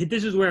so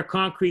this is where a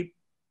concrete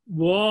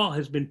wall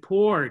has been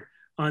poured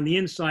on the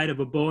inside of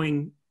a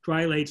Boeing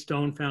dry laid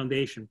stone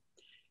foundation.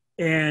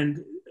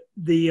 And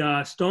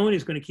the stone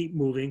is going to keep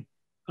moving.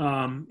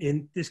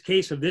 In this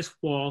case of this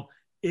wall,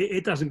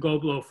 it doesn't go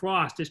below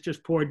frost. It's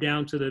just poured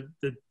down to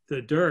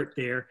the dirt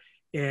there.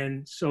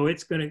 And so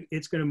it's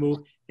gonna move.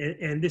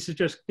 And this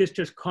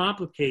just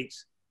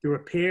complicates the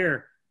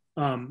repair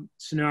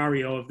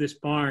scenario of this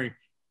barn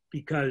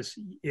because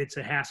it's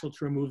a hassle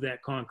to remove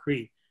that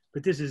concrete.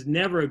 But this is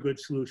never a good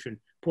solution.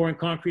 Pouring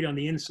concrete on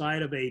the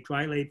inside of a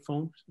dry laid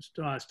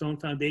stone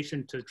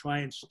foundation to try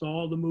and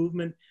stall the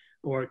movement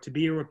or to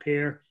be a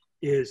repair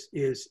is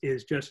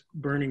just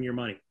burning your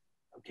money.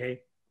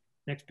 Okay,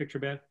 next picture,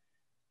 Bev.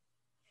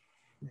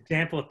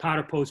 Example of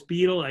powder post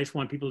beetle. I just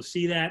want people to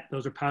see that.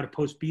 Those are powder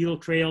post beetle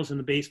trails in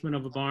the basement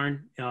of a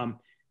barn.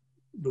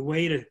 The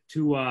way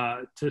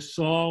to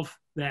solve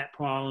that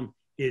problem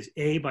is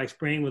by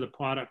spraying with a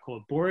product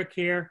called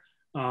Boracare.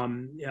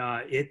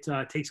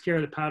 It takes care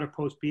of the powder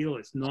post beetle.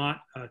 It's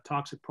not a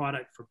toxic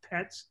product for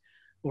pets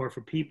or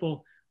for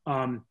people.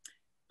 But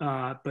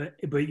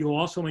you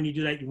also, when you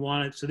do that, you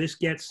want it. So this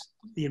gets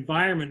the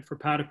environment for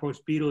powder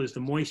post beetle is the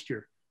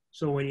moisture.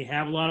 So when you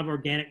have a lot of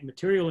organic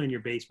material in your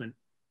basement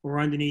or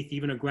underneath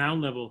even a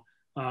ground level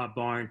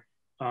barn,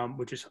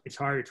 which is it's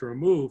harder to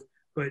remove,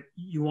 but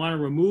you want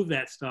to remove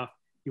that stuff.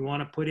 You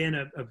want to put in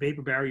a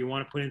vapor barrier. You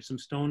want to put in some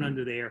stone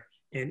under there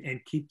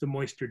and keep the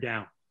moisture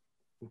down.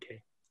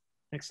 Okay,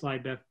 next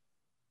slide, Bev.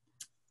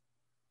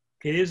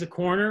 Okay, there's a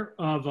corner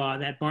of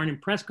that barn in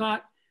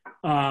Prescott.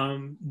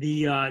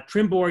 The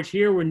trim boards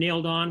here were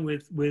nailed on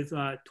with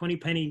 20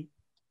 penny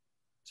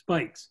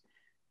spikes.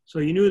 So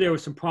you knew there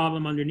was some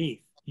problem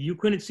underneath. You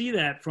couldn't see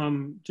that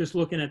from just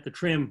looking at the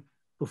trim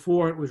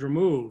before it was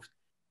removed,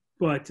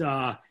 but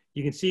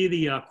you can see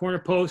the corner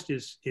post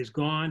is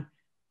gone.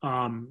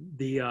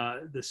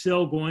 The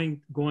sill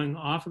going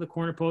off of the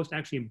corner post,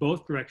 actually in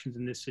both directions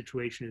in this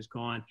situation, is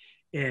gone,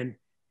 and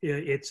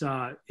it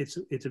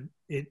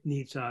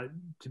needs to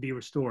be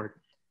restored.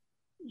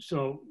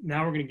 So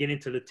now we're going to get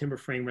into the timber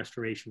frame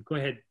restoration. Go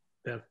ahead,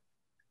 Bev.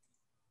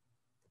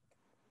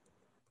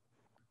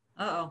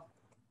 Uh-oh.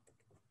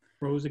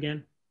 Froze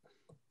again.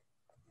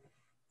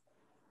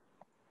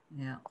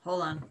 Yeah,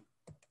 hold on.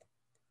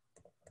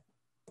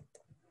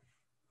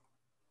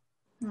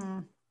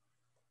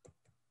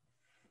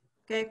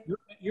 Okay.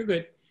 You're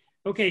good.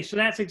 Okay, so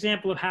that's an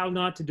example of how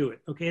not to do it.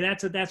 Okay,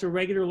 that's a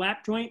regular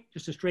lap joint,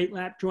 just a straight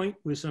lap joint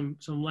with some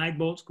lag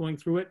bolts going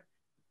through it.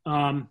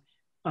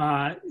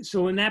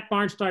 So when that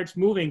barn starts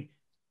moving,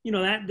 you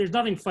know, that there's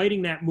nothing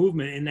fighting that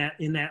movement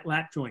in that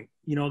lap joint.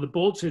 You know, the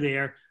bolts are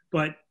there,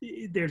 but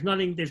there's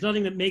nothing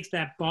that makes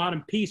that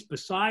bottom piece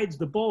besides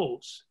the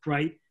bolts,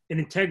 right, an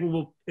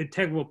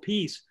integral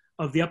piece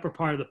of the upper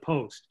part of the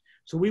post.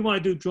 So we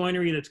want to do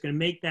joinery that's going to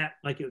make that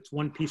like it's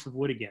one piece of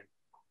wood again.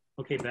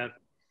 Okay, Bev.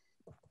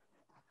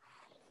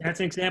 That's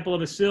an example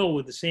of a sill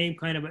with the same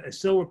kind of a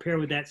sill repair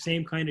with that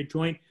same kind of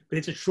joint, but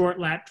it's a short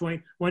lap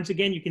joint. Once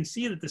again, you can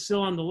see that the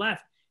sill on the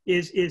left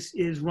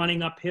is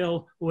running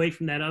uphill away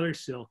from that other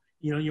sill.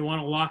 You know, you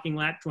want a locking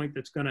lap joint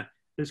that's gonna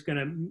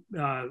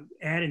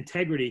add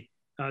integrity.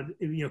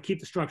 You know, keep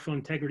the structural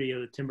integrity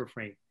of the timber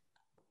frame.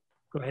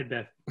 Go ahead,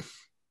 Beth.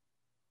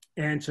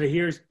 And so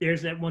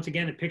there's that, once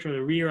again, a picture of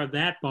the rear of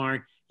that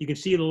barn. You can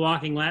see the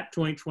locking lap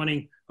joints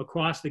running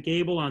across the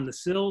gable on the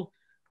sill,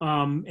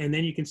 and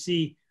then you can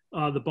see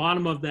the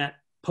bottom of that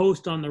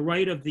post on the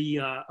right of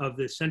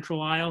the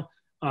central aisle.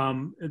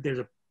 There's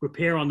a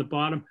repair on the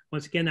bottom.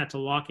 Once again, that's a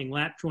locking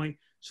lap joint.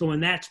 So when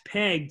that's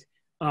pegged,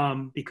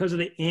 because of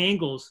the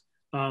angles,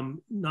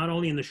 not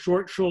only in the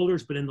short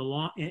shoulders but in the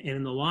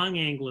long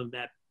angle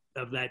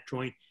of that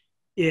joint,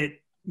 it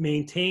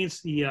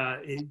maintains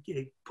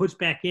it puts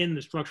back in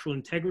the structural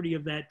integrity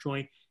of that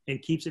joint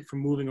and keeps it from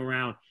moving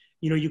around.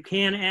 You know, you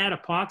can add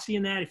epoxy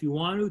in that if you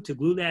want to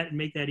glue that and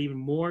make that even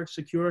more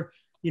secure.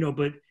 You know,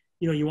 but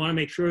you know, you want to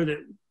make sure that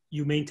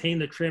you maintain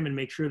the trim and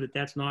make sure that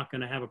that's not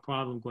going to have a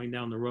problem going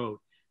down the road.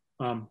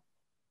 Go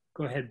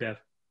ahead, Bev.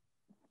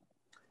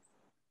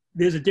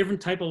 There's a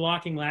different type of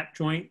locking lap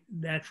joint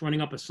that's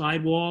running up a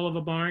sidewall of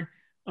a barn.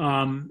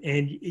 And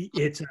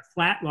it's a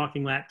flat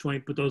locking lap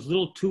joint, but those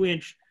little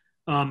 2-inch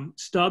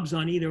stubs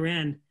on either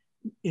end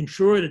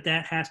ensure that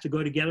that has to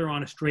go together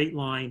on a straight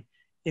line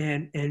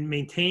and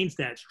maintains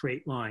that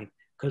straight line,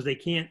 because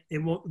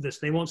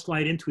they won't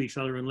slide into each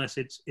other unless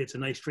it's a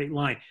nice straight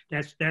line.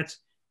 That's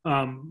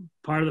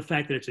part of the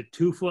fact that it's a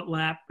 2-foot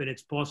lap, but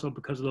it's also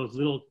because of those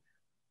little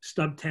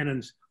stub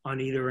tenons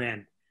on either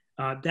end.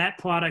 That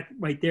product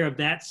right there of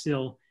that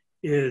sill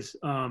is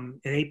an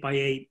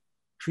 8x8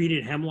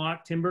 treated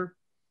hemlock timber.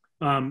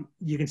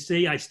 You can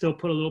see I still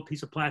put a little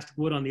piece of plastic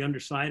wood on the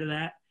underside of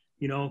that,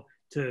 you know,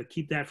 to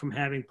keep that from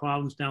having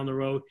problems down the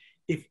road.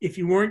 If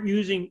you weren't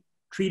using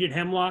treated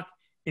hemlock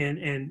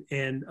and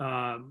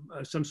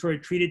some sort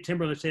of treated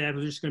timber, let's say that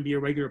was just going to be a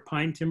regular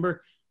pine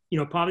timber, you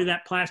know, probably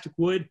that plastic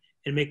wood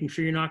and making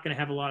sure you're not going to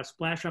have a lot of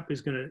splash up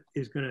is going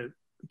to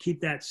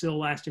keep that sill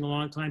lasting a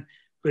long time.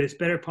 But it's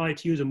better probably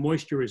to use a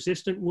moisture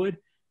resistant wood,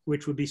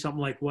 which would be something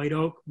like white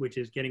oak, which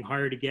is getting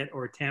harder to get,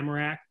 or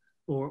tamarack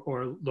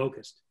or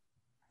locust.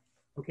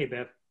 Okay,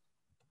 Bev.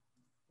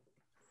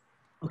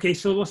 Okay,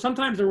 so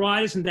sometimes the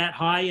rod isn't that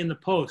high in the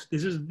post.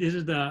 This is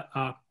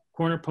the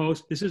corner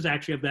post. This is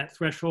actually of that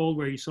threshold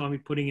where you saw me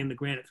putting in the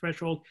granite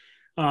threshold.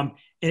 And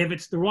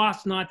if the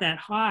rod's not that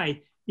high,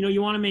 you know,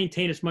 you want to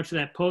maintain as much of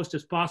that post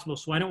as possible.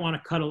 So I don't want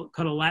to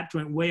cut a lap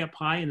joint way up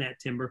high in that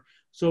timber.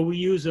 So we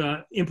use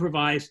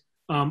improvise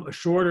a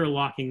shorter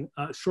lap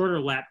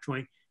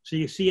joint. So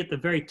you see at the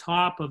very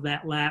top of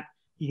that lap,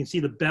 you can see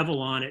the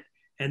bevel on it,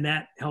 and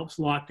that helps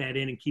lock that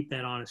in and keep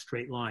that on a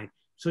straight line.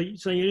 So you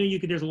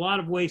know, there's a lot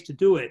of ways to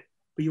do it,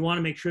 but you want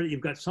to make sure that you've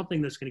got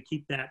something that's going to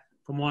keep that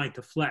from wanting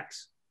to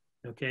flex.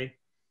 Okay.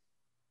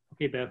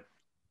 Okay, Bev.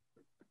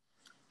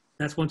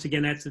 That's once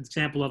again, that's an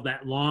example of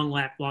that long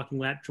locking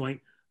lap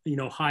joint, you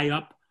know, high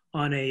up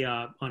on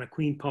a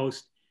queen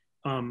post,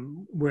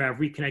 where I've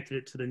reconnected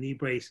it to the knee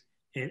brace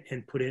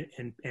and put it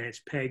and it's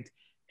pegged.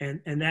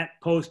 And that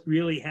post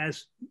really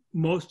has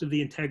most of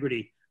the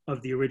integrity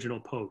of the original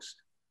post.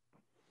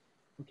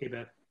 Okay,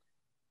 Beth.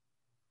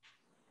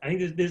 I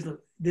think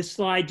this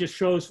slide just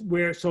shows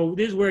where, so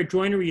this is where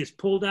joinery is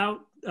pulled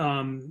out.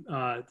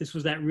 This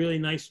was that really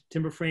nice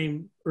timber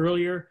frame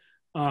earlier.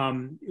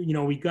 You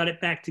know, we got it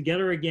back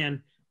together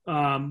again,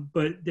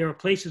 but there are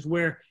places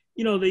where,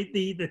 you know,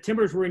 the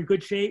timbers were in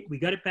good shape. We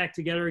got it back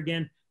together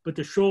again, but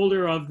the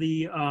shoulder of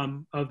the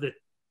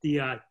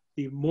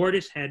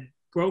mortise had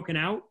broken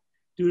out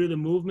due to the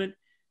movement.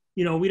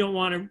 You know, we don't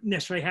want to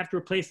necessarily have to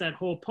replace that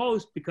whole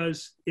post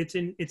because it's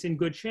in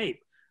good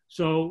shape.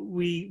 So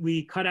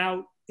we cut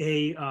out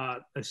a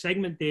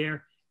segment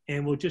there,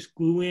 and we'll just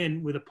glue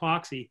in with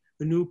epoxy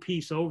the new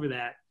piece over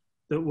that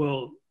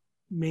will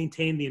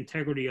maintain the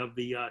integrity of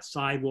the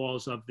side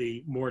walls of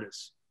the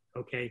mortise.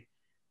 Okay,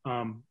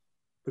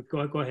 but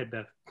go ahead,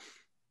 Beth.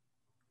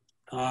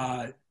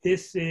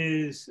 This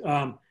is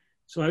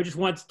so I just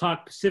want to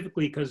talk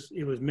specifically because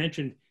it was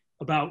mentioned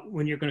about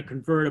when you're going to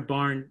convert a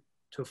barn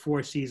to a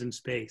 4-season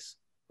space.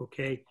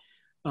 Okay,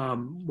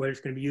 whether it's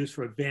going to be used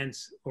for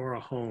events or a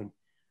home.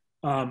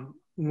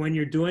 When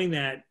you're doing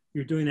that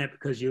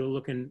because you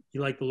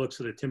like the looks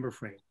of the timber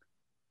frame,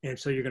 and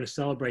so you're going to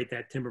celebrate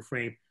that timber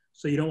frame.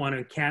 So you don't want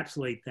to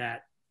encapsulate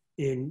that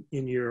in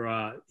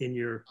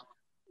your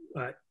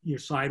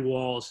side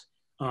walls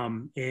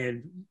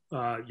and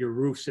your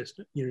roof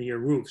system, you know, your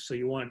roof. So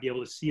you want to be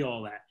able to see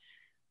all that.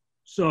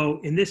 So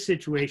in this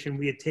situation,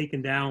 we had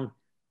taken down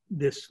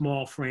this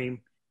small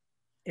frame,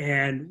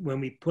 and when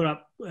we put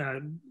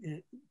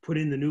in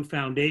the new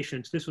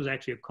foundations, this was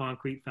actually a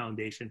concrete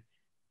foundation.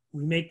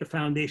 We make the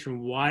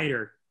foundation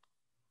wider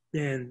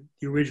than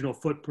the original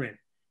footprint,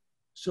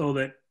 so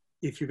that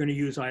if you're going to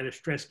use either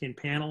stress skin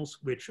panels,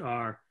 which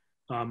are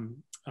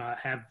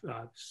have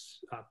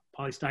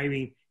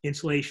polystyrene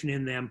insulation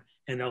in them,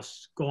 and they'll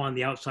go on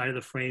the outside of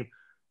the frame,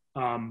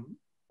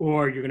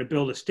 or you're going to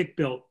build a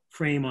stick-built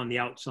frame on the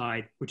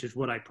outside, which is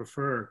what I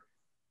prefer,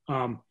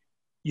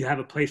 you have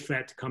a place for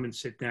that to come and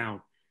sit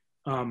down.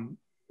 The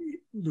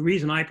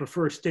reason I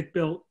prefer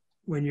stick-built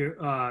when you're,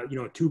 a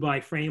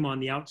 2x frame on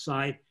the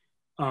outside,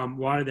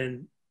 rather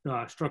than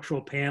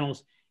structural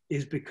panels,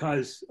 is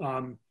because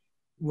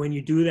when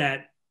you do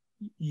that,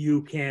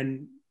 you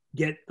can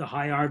get the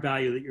high R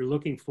value that you're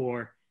looking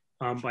for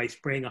by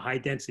spraying a high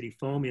density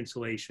foam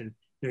insulation.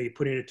 You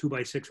put in a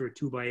 2x6 or a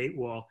 2x8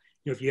 wall.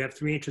 If you have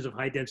 3 inches of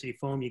high density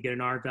foam, you get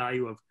an R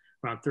value of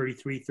around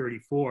 33,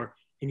 34,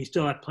 and you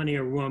still have plenty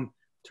of room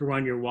to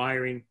run your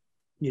wiring,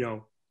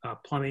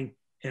 plumbing,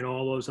 and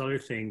all those other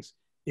things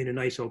in a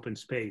nice open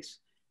space.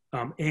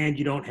 And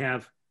you don't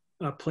have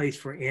a place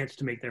for ants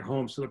to make their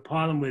homes. So the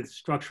problem with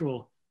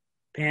structural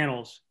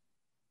panels,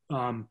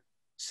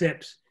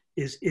 SIPs,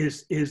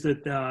 is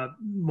that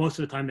most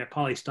of the time they're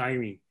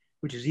polystyrene,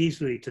 which is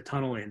easy to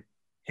tunnel in.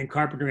 And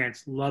carpenter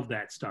ants love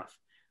that stuff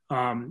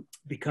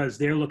because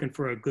they're looking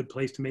for a good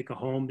place to make a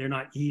home. They're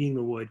not eating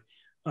the wood.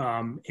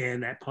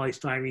 And that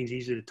polystyrene is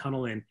easy to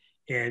tunnel in.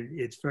 And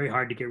it's very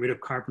hard to get rid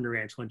of carpenter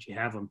ants once you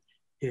have them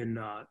in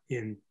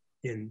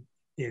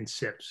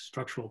SIPs,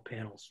 structural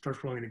panels,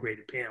 structural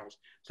integrated panels.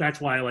 So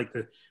that's why I like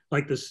the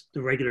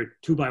regular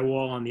 2x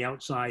wall on the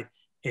outside,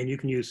 and you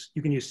can use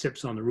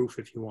SIPs on the roof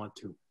if you want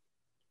to.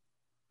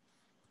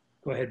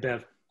 Go ahead,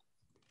 Bev.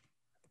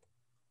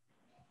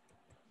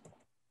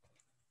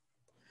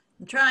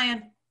 I'm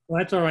trying. Well,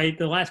 that's all right.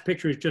 The last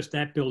picture is just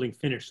that building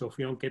finished. So if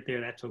we don't get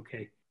there, that's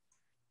okay.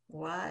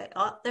 Why?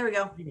 Oh, there we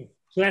go.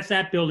 So that's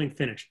that building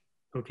finished.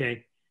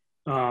 Okay.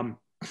 So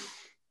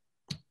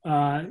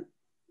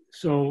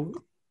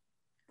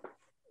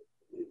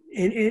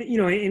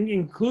in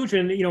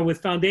conclusion,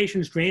 with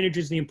foundations, drainage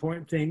is the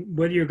important thing.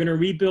 Whether you're going to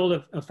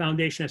rebuild a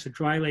foundation as a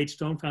dry laid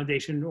stone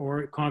foundation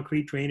or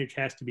concrete, drainage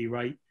has to be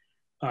right,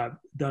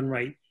 done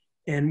right.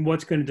 And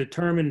what's going to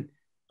determine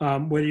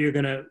whether you're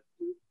going to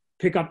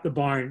pick up the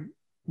barn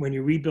when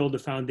you rebuild the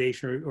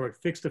foundation or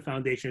fix the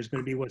foundation is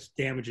going to be what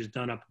damage is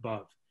done up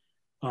above.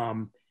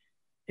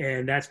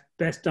 And that's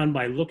best done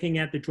by looking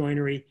at the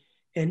joinery.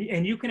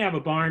 And you can have a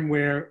barn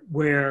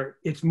where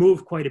it's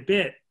moved quite a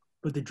bit,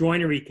 but the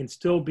joinery can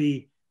still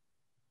be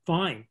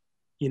fine.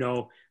 You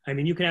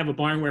can have a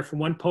barn where from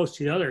one post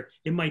to the other,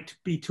 it might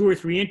be 2 or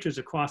 3 inches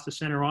across the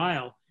center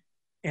aisle,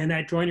 and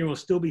that joinery will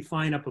still be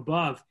fine up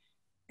above.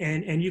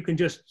 And you can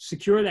just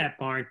secure that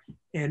barn,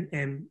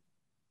 and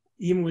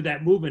even with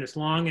that movement, as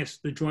long as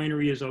the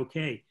joinery is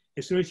okay.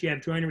 As soon as you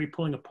have joinery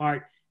pulling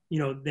apart,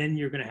 then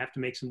you're going to have to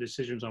make some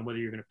decisions on whether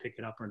you're going to pick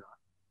it up or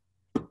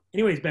not.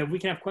 Anyways, Bev, we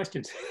can have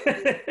questions.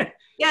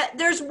 Yeah,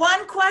 there's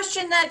one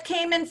question that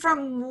came in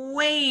from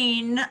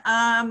Wayne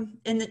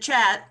in the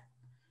chat.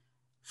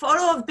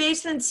 Photo of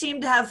basement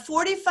seemed to have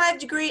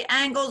 45-degree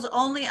angles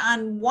only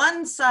on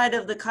one side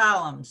of the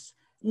columns.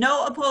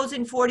 No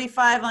opposing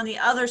 45 on the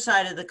other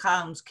side of the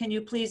columns. Can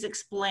you please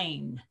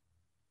explain?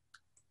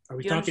 Are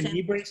we talking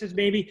knee braces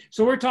maybe?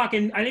 So I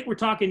think we're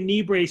talking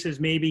knee braces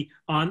maybe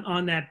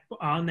on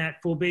that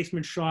full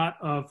basement shot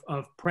of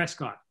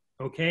Prescott,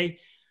 okay?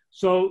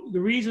 So the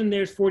reason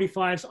there's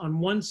 45s on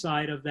one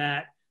side of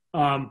that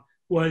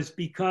was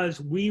because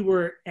we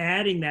were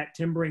adding that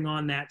timbering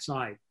on that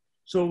side.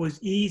 So it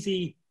was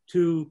easy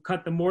to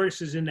cut the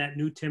mortises in that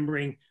new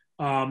timbering.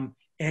 And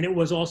it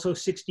was also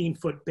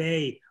 16-foot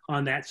bay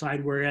on that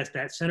side, whereas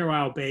that center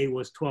aisle bay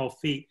was 12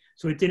 feet.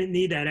 So it didn't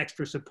need that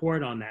extra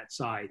support on that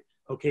side,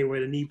 okay,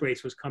 where the knee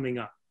brace was coming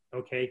up,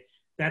 okay?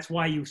 That's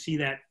why you see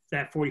that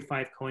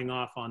 45 going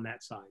off on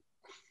that side.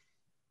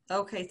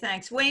 Okay,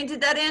 thanks. Wayne,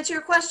 did that answer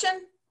your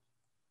question?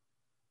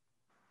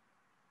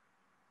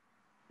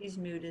 He's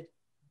muted.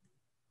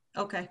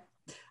 Okay.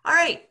 All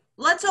right,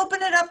 let's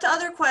open it up to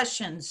other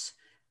questions.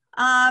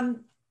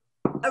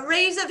 A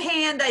raise of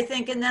hand, I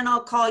think, and then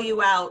I'll call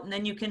you out, and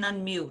then you can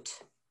unmute.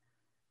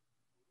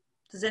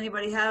 Does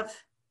anybody have?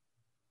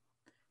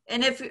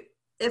 And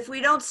if we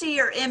don't see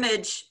your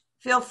image,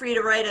 feel free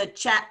to write a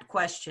chat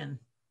question.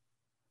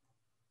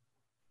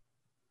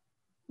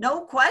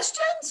 No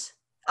questions?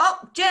 Oh,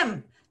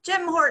 Jim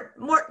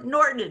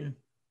Norton.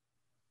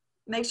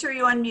 Make sure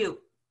you unmute.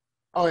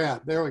 Oh yeah,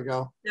 there we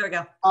go. There we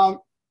go.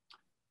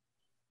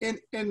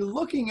 In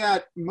looking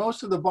at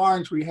most of the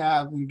barns we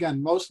have, and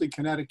again, mostly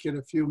Connecticut,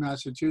 a few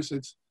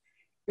Massachusetts,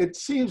 it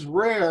seems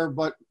rare,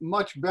 but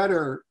much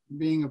better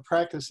being a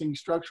practicing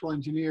structural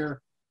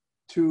engineer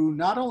to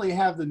not only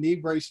have the knee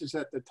braces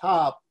at the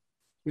top,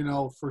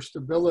 for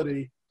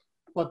stability,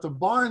 but the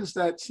barns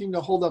that seem to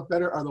hold up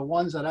better are the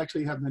ones that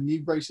actually have the knee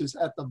braces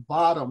at the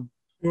bottom,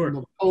 sure, from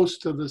the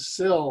post to the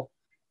sill.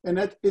 And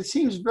it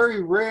seems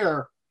very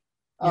rare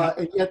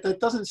And yet that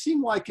doesn't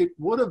seem like it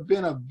would have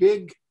been a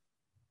big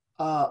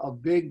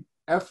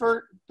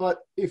effort. But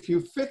if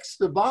you fix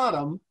the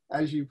bottom,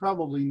 as you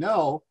probably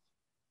know,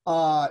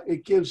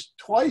 it gives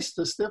twice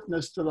the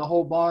stiffness to the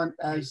whole barn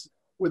as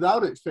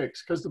without it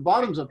fixed, because the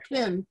bottom's a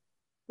pin.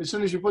 As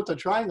soon as you put the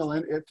triangle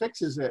in, it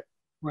fixes it.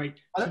 Right.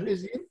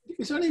 Is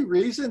there any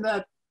reason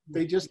that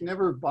they just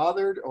never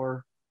bothered,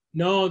 or?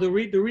 No, the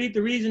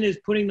reason is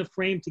putting the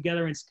frame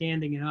together and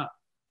standing it up,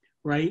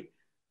 right?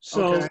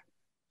 So, Okay.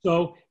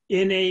 so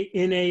in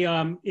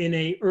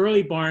a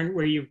early barn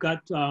where you've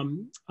got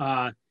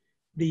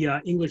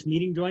the English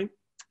meeting joint,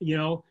 you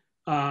know,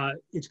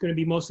 it's going to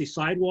be mostly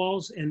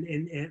sidewalls and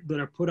that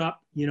are put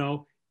up, you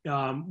know,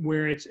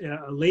 where it's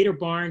a later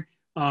barn,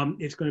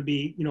 it's going to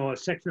be, you know, a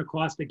section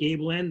across the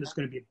gable end that's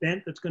going to be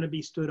bent, that's going to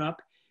be stood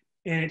up,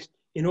 and it's,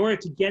 in order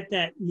to get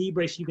that knee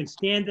brace, you can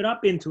stand it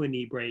up into a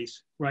knee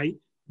brace, right?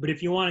 But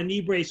if you want a knee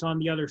brace on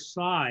the other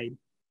side,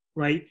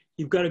 right,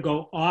 you've got to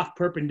go off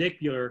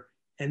perpendicular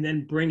and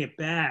then bring it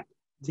back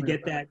to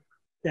get that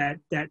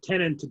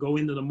tenon to go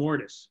into the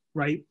mortise,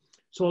 right?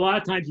 So a lot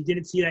of times you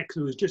didn't see that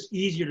because it was just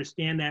easier to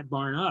stand that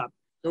barn up.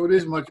 So it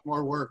is much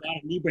more work.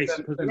 Knee braces,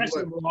 because the rest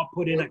of them were all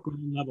put in at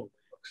ground level,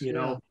 you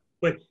know.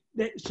 But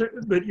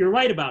you're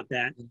right about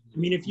that. I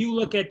mean, if you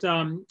look at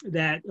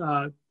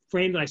that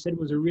frame that I said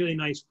was a really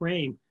nice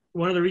frame,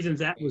 one of the reasons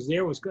that was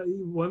there was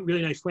one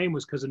really nice frame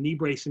was because of knee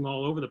bracing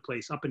all over the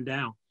place, up and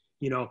down,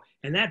 you know.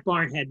 And that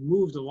barn had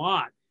moved a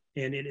lot,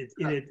 and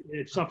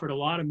it suffered a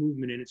lot of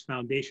movement in its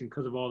foundation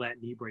because of all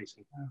that knee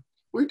bracing.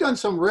 We've done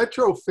some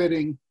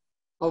retrofitting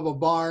of a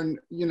barn.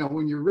 You know,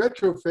 when you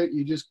retrofit,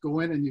 you just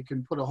go in and you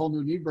can put a whole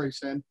new knee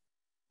brace in.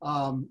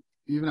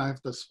 Even I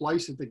have to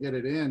splice it to get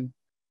it in,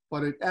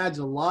 but it adds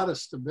a lot of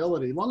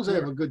stability as long as I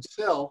have a good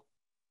sill.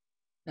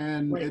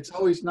 And it's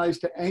always nice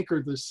to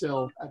anchor the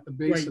sill at the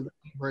base of the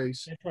knee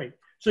brace. That's right.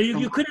 So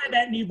you could add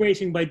that knee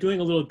bracing by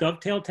doing a little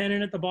dovetail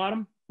tenon at the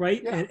bottom,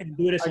 right? Yeah. And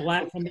do it as a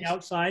lat from the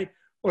outside.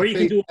 Or you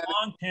can do a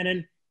long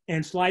tenon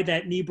and slide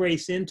that knee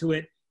brace into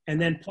it and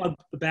then plug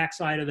the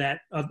backside of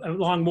that, a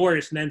long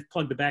mortise, and then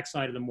plug the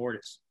backside of the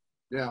mortise.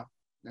 Yeah,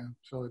 yeah.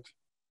 So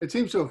it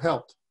seems to have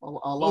helped a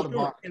lot of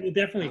barns. It will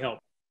definitely help.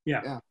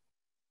 Yeah.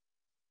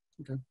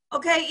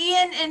 Okay,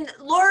 Ian and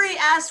Lori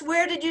asked,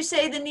 where did you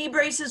say the knee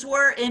braces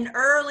were in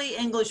early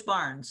English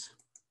barns?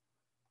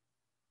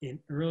 In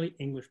early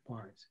English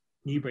barns,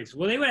 knee braces.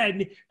 Well, they would have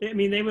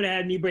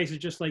had knee braces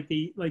just like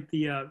the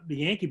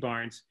Yankee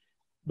barns,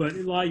 but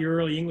a lot of your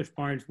early English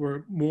barns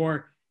were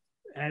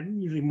had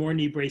usually more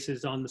knee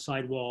braces on the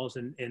side walls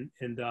but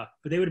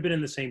they would have been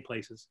in the same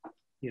places,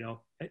 you know,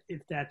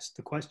 if that's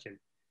the question.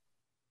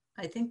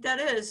 I think that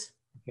is.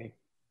 Okay.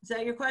 Is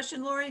that your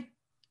question, Lori?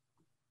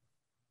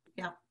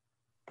 Yeah.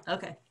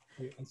 Okay.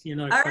 I see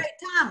another All question.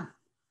 right,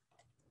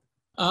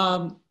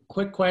 Tom.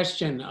 Quick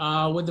question.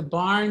 With the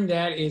barn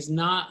that is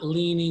not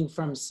leaning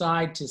from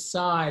side to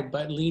side,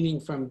 but leaning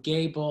from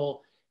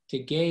gable to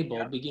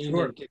gable,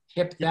 beginning to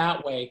tip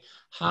that way,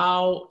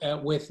 how,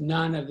 with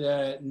none of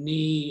the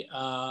knee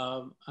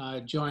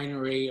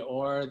joinery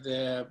or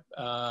the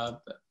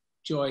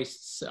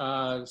joists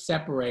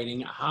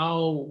separating,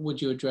 how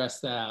would you address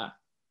that?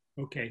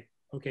 Okay.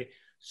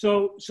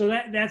 So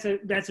that's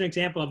an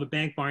example of a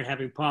bank barn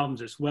having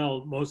problems as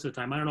well most of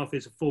the time. I don't know if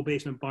it's a full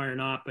basement barn or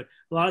not, but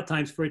a lot of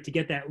times for it to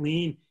get that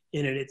lean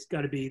in it, it's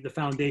got to be the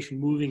foundation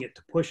moving it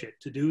to push it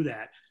to do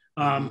that.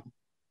 I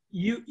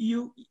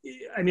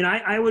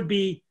would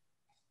be,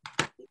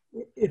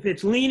 if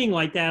it's leaning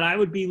like that, I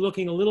would be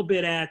looking a little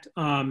bit at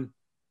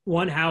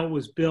one, how it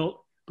was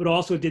built, but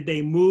also did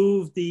they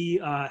move the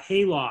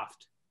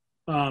hayloft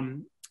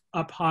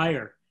up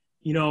higher?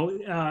 You know,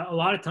 a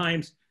lot of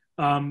times,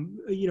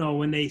 you know,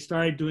 when they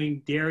started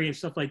doing dairy and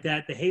stuff like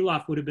that, the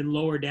hayloft would have been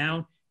lower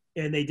down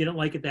and they didn't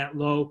like it that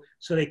low.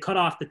 So they cut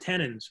off the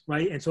tenons,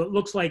 right? And so it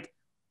looks like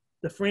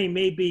the frame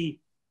may be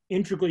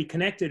integrally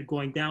connected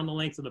going down the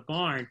length of the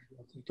barn,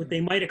 but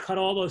they might have cut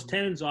all those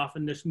tenons off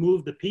and just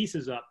moved the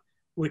pieces up,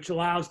 which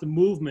allows the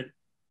movement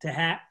to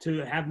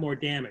have more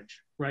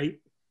damage, right?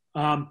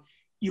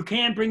 You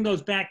can bring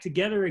those back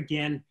together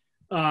again.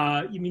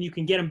 You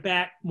can get them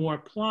back more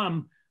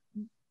plumb,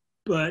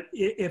 but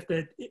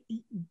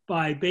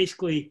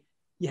basically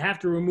you have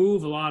to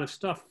remove a lot of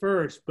stuff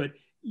first, but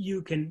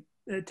you can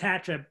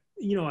attach a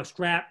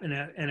strap and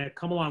a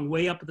come along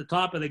way up at the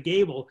top of the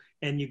gable,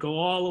 and you go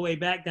all the way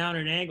back down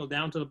at an angle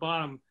down to the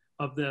bottom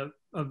of the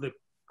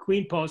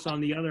queen post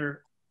on the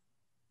other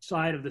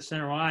side of the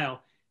center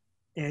aisle,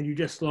 and you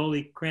just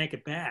slowly crank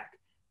it back,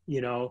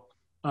 you know.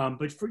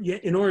 But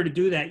in order to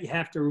do that, you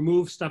have to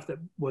remove stuff that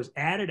was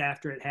added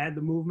after it had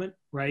the movement,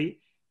 right?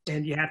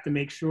 And you have to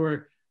make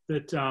sure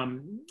that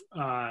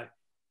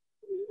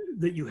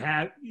that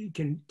you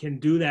can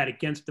do that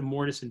against the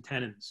mortise and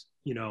tenons,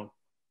 you know.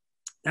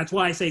 That's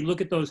why I say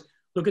look at those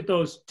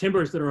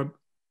timbers that are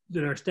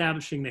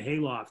establishing the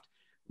hayloft.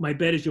 My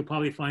bet is you'll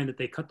probably find that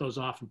they cut those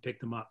off and pick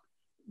them up,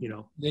 you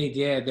know. They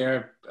did.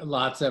 There are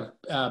lots of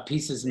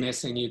pieces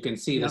missing. You can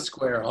see the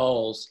square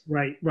holes.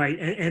 Right, right.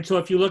 And so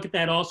if you look at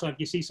that also, if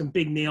you see some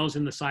big nails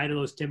in the side of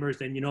those timbers,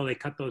 then you know they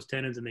cut those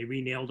tenons and they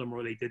re-nailed them,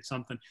 or they did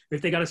something.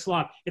 If they got a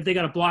slot, if they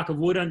got a block of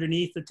wood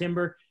underneath the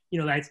timber, you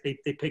know, that's they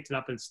picked it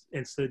up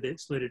and slid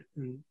it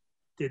and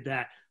did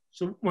that.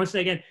 So once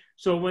again,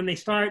 so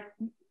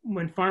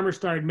when farmers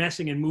started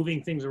messing and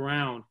moving things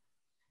around,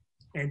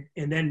 and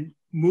then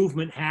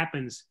movement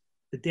happens,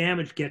 the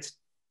damage gets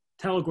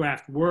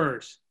telegraphed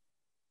worse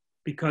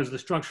because the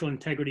structural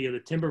integrity of the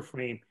timber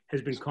frame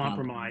has been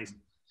compromised.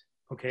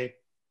 Okay.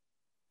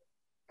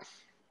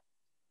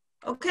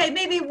 Okay,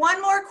 maybe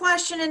one more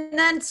question, and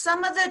then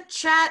some of the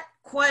chat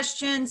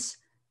questions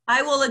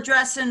I will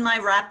address in my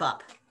wrap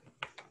up.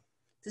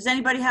 Does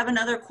anybody have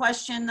another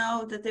question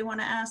though that they want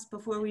to ask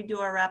before we do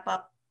our wrap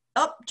up?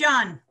 Oh,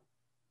 John.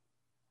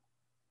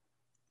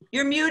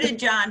 You're muted,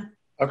 John.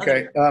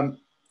 Okay.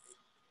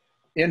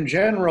 In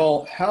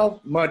general, how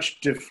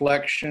much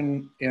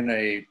deflection in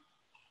a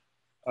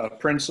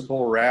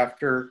principal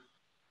rafter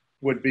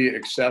would be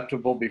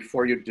acceptable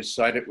before you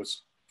decide it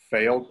was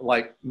failed?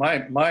 Like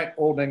my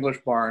Old English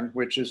barn,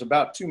 which is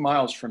about 2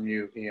 miles from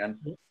you, Ian,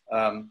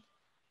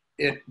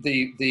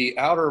 the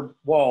outer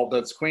wall,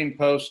 the queen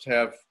posts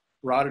have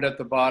rotted at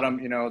the bottom,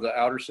 you know, the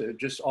outer,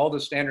 just all the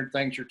standard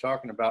things you're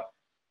talking about.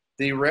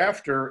 The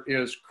rafter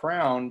is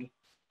crowned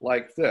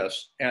like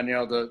this, and you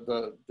know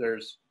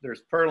there's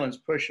purlins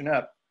pushing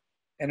up,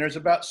 and there's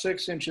about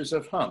 6 inches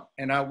of hump.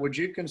 And now, would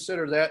you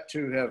consider that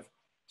to have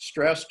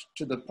stressed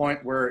to the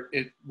point where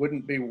it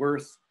wouldn't be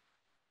worth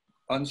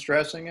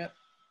unstressing it?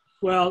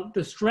 Well,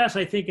 the stress,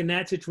 I think, in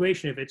that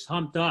situation, if it's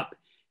humped up,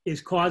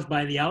 is caused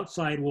by the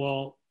outside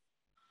wall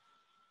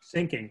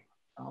sinking.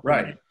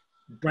 Right.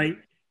 Right.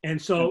 And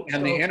so,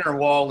 and the inner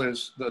wall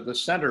is the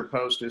center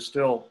post is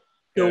still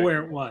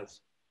where it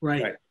was.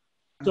 Right.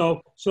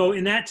 So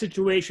in that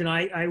situation,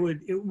 I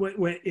would,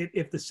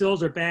 if the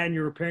sills are bad and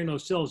you're repairing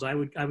those sills, I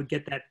would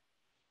get that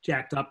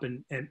jacked up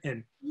and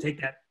take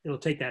that, it'll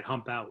take that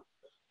hump out.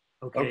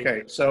 Okay.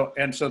 Okay. So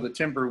the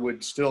timber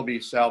would still be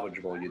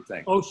salvageable, you'd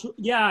think? Oh,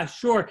 yeah,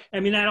 sure. I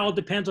mean, that all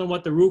depends on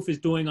what the roof is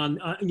doing on,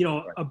 you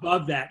know,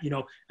 above that, you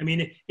know. I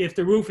mean, if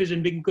the roof is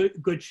in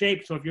good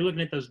shape, so if you're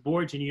looking at those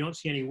boards and you don't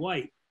see any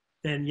white,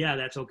 then yeah,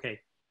 that's okay.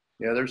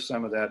 Yeah, there's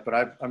some of that, but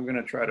I'm going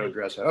to try to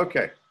address it.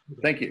 Okay.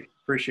 Thank you.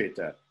 Appreciate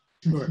that.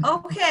 Sure.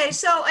 Okay,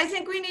 so I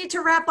think we need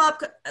to wrap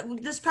up.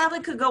 This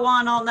probably could go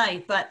on all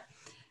night, but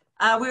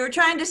we were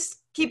trying to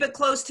keep it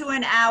close to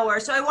an hour.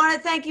 So I want to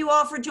thank you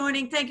all for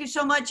joining. Thank you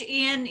so much,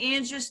 Ian.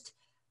 Ian's just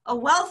a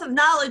wealth of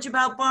knowledge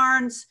about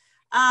barns.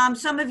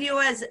 Some of you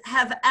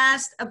have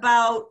asked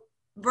about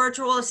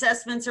virtual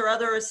assessments or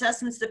other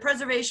assessments. The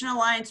Preservation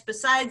Alliance,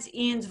 besides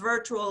Ian's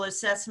virtual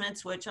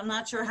assessments, which I'm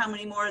not sure how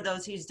many more of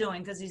those he's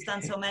doing because he's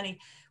done so many,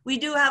 we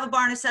do have a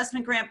barn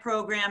assessment grant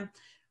program.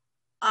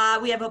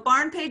 We have a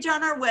barn page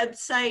on our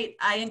website.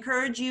 I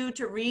encourage you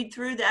to read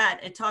through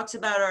that. It talks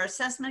about our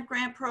assessment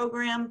grant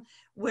program,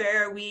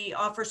 where we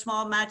offer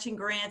small matching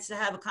grants to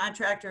have a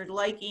contractor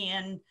like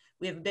Ian.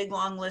 We have a big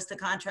long list of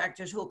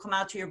contractors who will come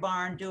out to your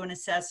barn, do an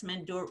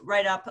assessment,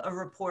 write up a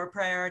report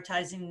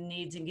prioritizing the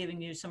needs and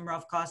giving you some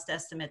rough cost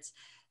estimates.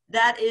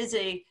 That is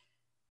a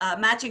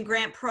matching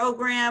grant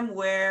program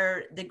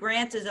where the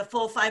grant is a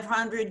full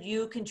 500.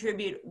 You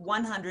contribute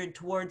 100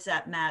 towards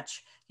that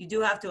match. You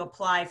do have to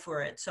apply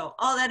for it. So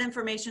all that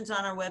information is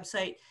on our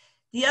website.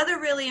 The other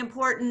really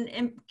important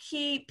and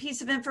key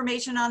piece of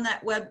information on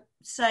that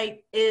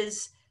website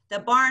is the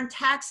barn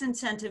tax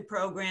incentive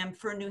program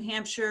for New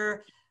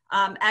Hampshire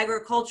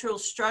agricultural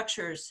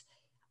structures.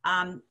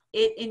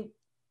 It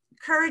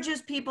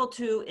encourages people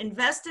to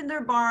invest in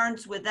their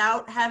barns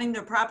without having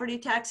their property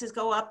taxes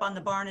go up on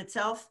the barn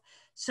itself.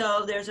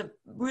 So there's a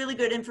really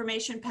good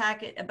information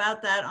packet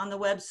about that on the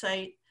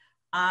website.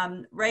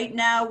 Right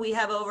now we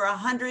have over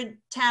 100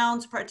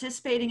 towns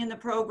participating in the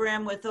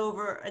program with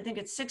over, I think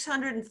it's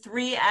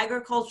 603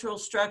 agricultural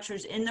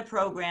structures in the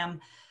program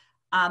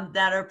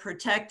that are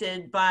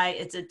protected by,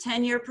 it's a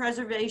 10-year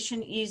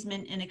preservation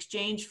easement in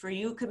exchange for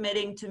you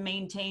committing to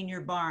maintain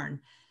your barn.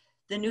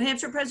 The New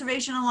Hampshire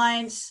Preservation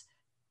Alliance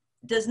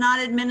does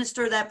not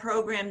administer that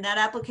program. That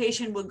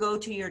application would go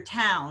to your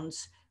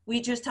towns.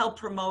 We just help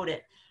promote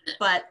it.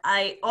 But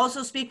I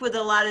also speak with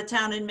a lot of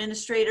town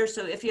administrators.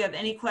 So if you have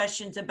any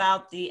questions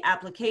about the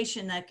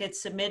application that gets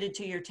submitted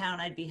to your town,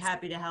 I'd be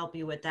happy to help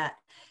you with that.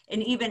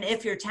 And even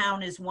if your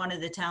town is one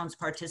of the towns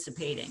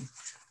participating.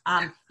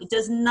 It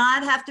does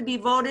not have to be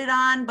voted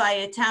on by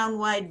a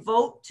town-wide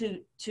vote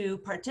to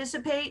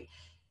participate.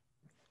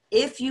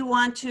 If you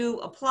want to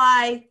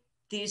apply,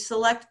 the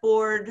select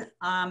board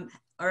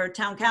or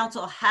town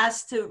council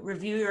has to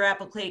review your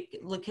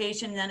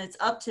application, then it's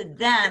up to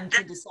them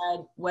to decide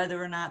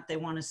whether or not they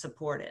want to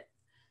support it,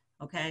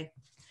 okay?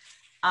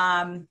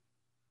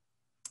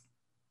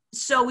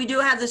 So we do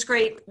have this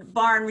great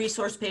barn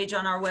resource page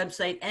on our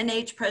website,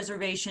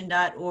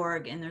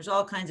 nhpreservation.org, and there's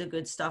all kinds of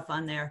good stuff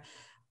on there.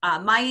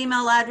 My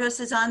email address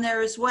is on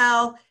there as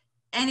well.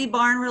 Any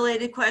barn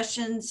related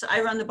questions, I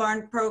run the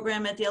barn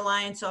program at the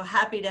Alliance, so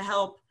happy to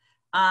help.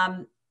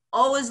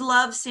 Always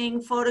love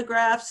seeing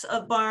photographs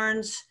of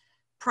barns,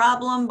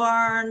 problem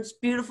barns,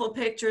 beautiful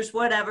pictures,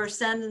 whatever,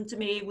 send them to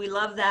me. We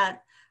love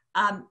that.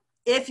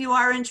 If you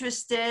are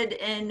interested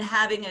in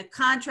having a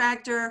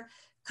contractor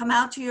come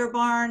out to your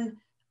barn,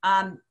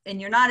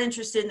 and you're not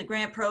interested in the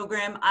grant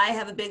program, I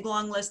have a big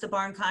long list of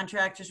barn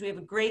contractors. We have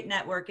a great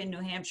network in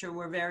New Hampshire.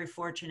 We're very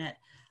fortunate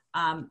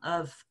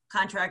of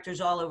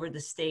contractors all over the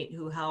state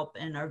who help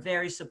and are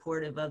very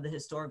supportive of the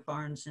historic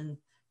barns in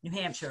New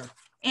Hampshire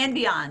and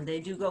beyond. They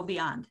do go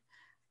beyond.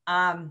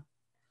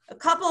 A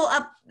couple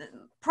of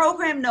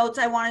program notes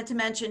I wanted to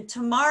mention.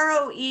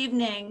 Tomorrow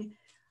evening,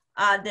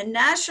 the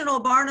National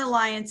Barn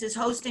Alliance is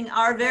hosting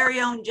our very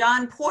own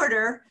John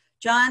Porter.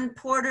 John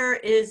Porter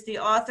is the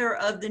author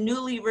of the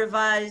newly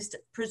revised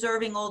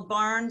Preserving Old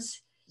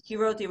Barns. He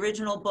wrote the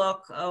original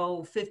book,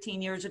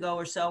 15 years ago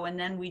or so, and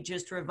then we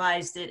just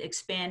revised it,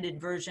 expanded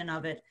version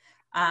of it.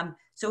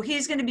 So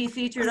he's going to be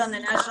featured on the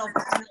National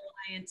Barn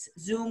Alliance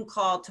Zoom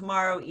call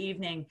tomorrow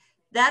evening.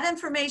 That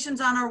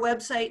information's on our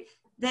website.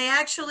 They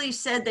actually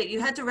said that you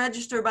had to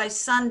register by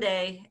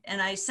Sunday,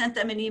 and I sent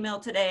them an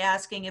email today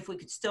asking if we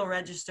could still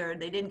register.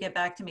 They didn't get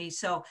back to me,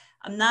 so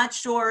I'm not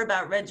sure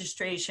about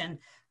registration,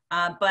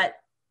 but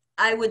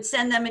I would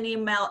send them an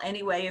email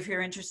anyway if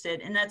you're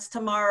interested, and that's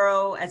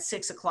tomorrow at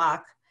 6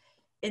 o'clock.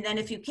 And then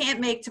if you can't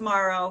make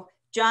tomorrow,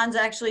 John's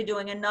actually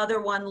doing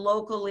another one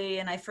locally,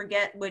 and I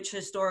forget which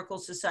historical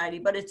society,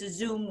 but it's a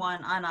Zoom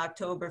one on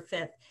October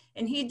 5th.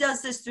 And he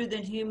does this through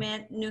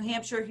the New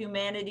Hampshire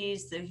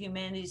Humanities, the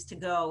Humanities to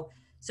Go.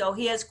 So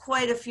he has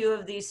quite a few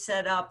of these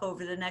set up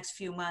over the next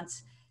few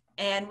months.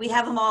 And we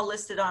have them all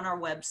listed on our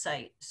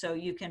website. So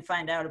you can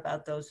find out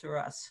about those through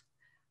us.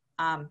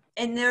 And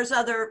there's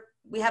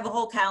we have a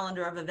whole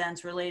calendar of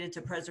events related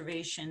to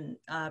preservation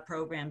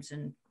programs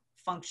and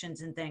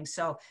functions and things.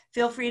 So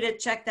feel free to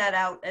check that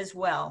out as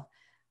well.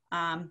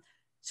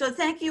 So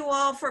thank you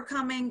all for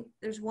coming.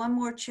 There's one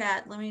more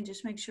chat. Let me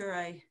just make sure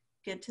I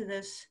get to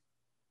this.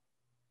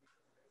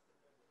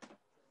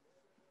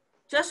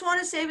 Just want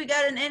to say we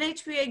got an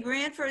NHPA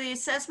grant for the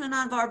assessment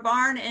of our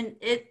barn, and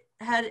it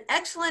had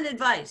excellent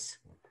advice.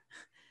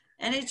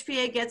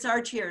 NHPA gets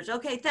our cheers.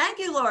 Okay, thank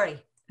you, Lori.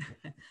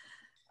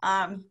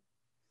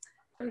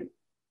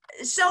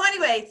 So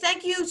anyway,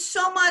 thank you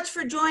so much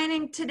for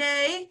joining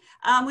today.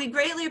 We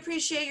greatly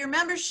appreciate your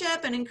membership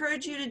and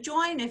encourage you to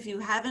join if you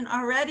haven't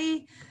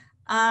already.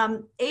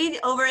 Over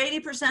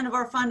 80% of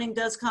our funding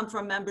does come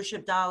from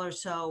membership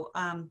dollars, so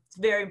it's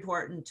very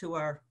important to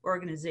our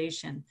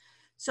organization.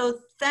 So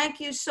thank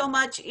you so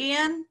much,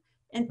 Ian,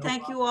 and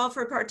thank you all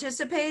for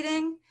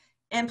participating.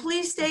 And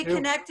please stay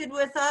connected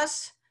with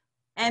us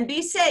and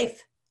be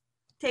safe.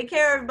 Take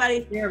care,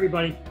 everybody. Hey,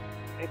 everybody.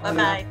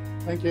 Bye-bye.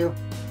 Thank you.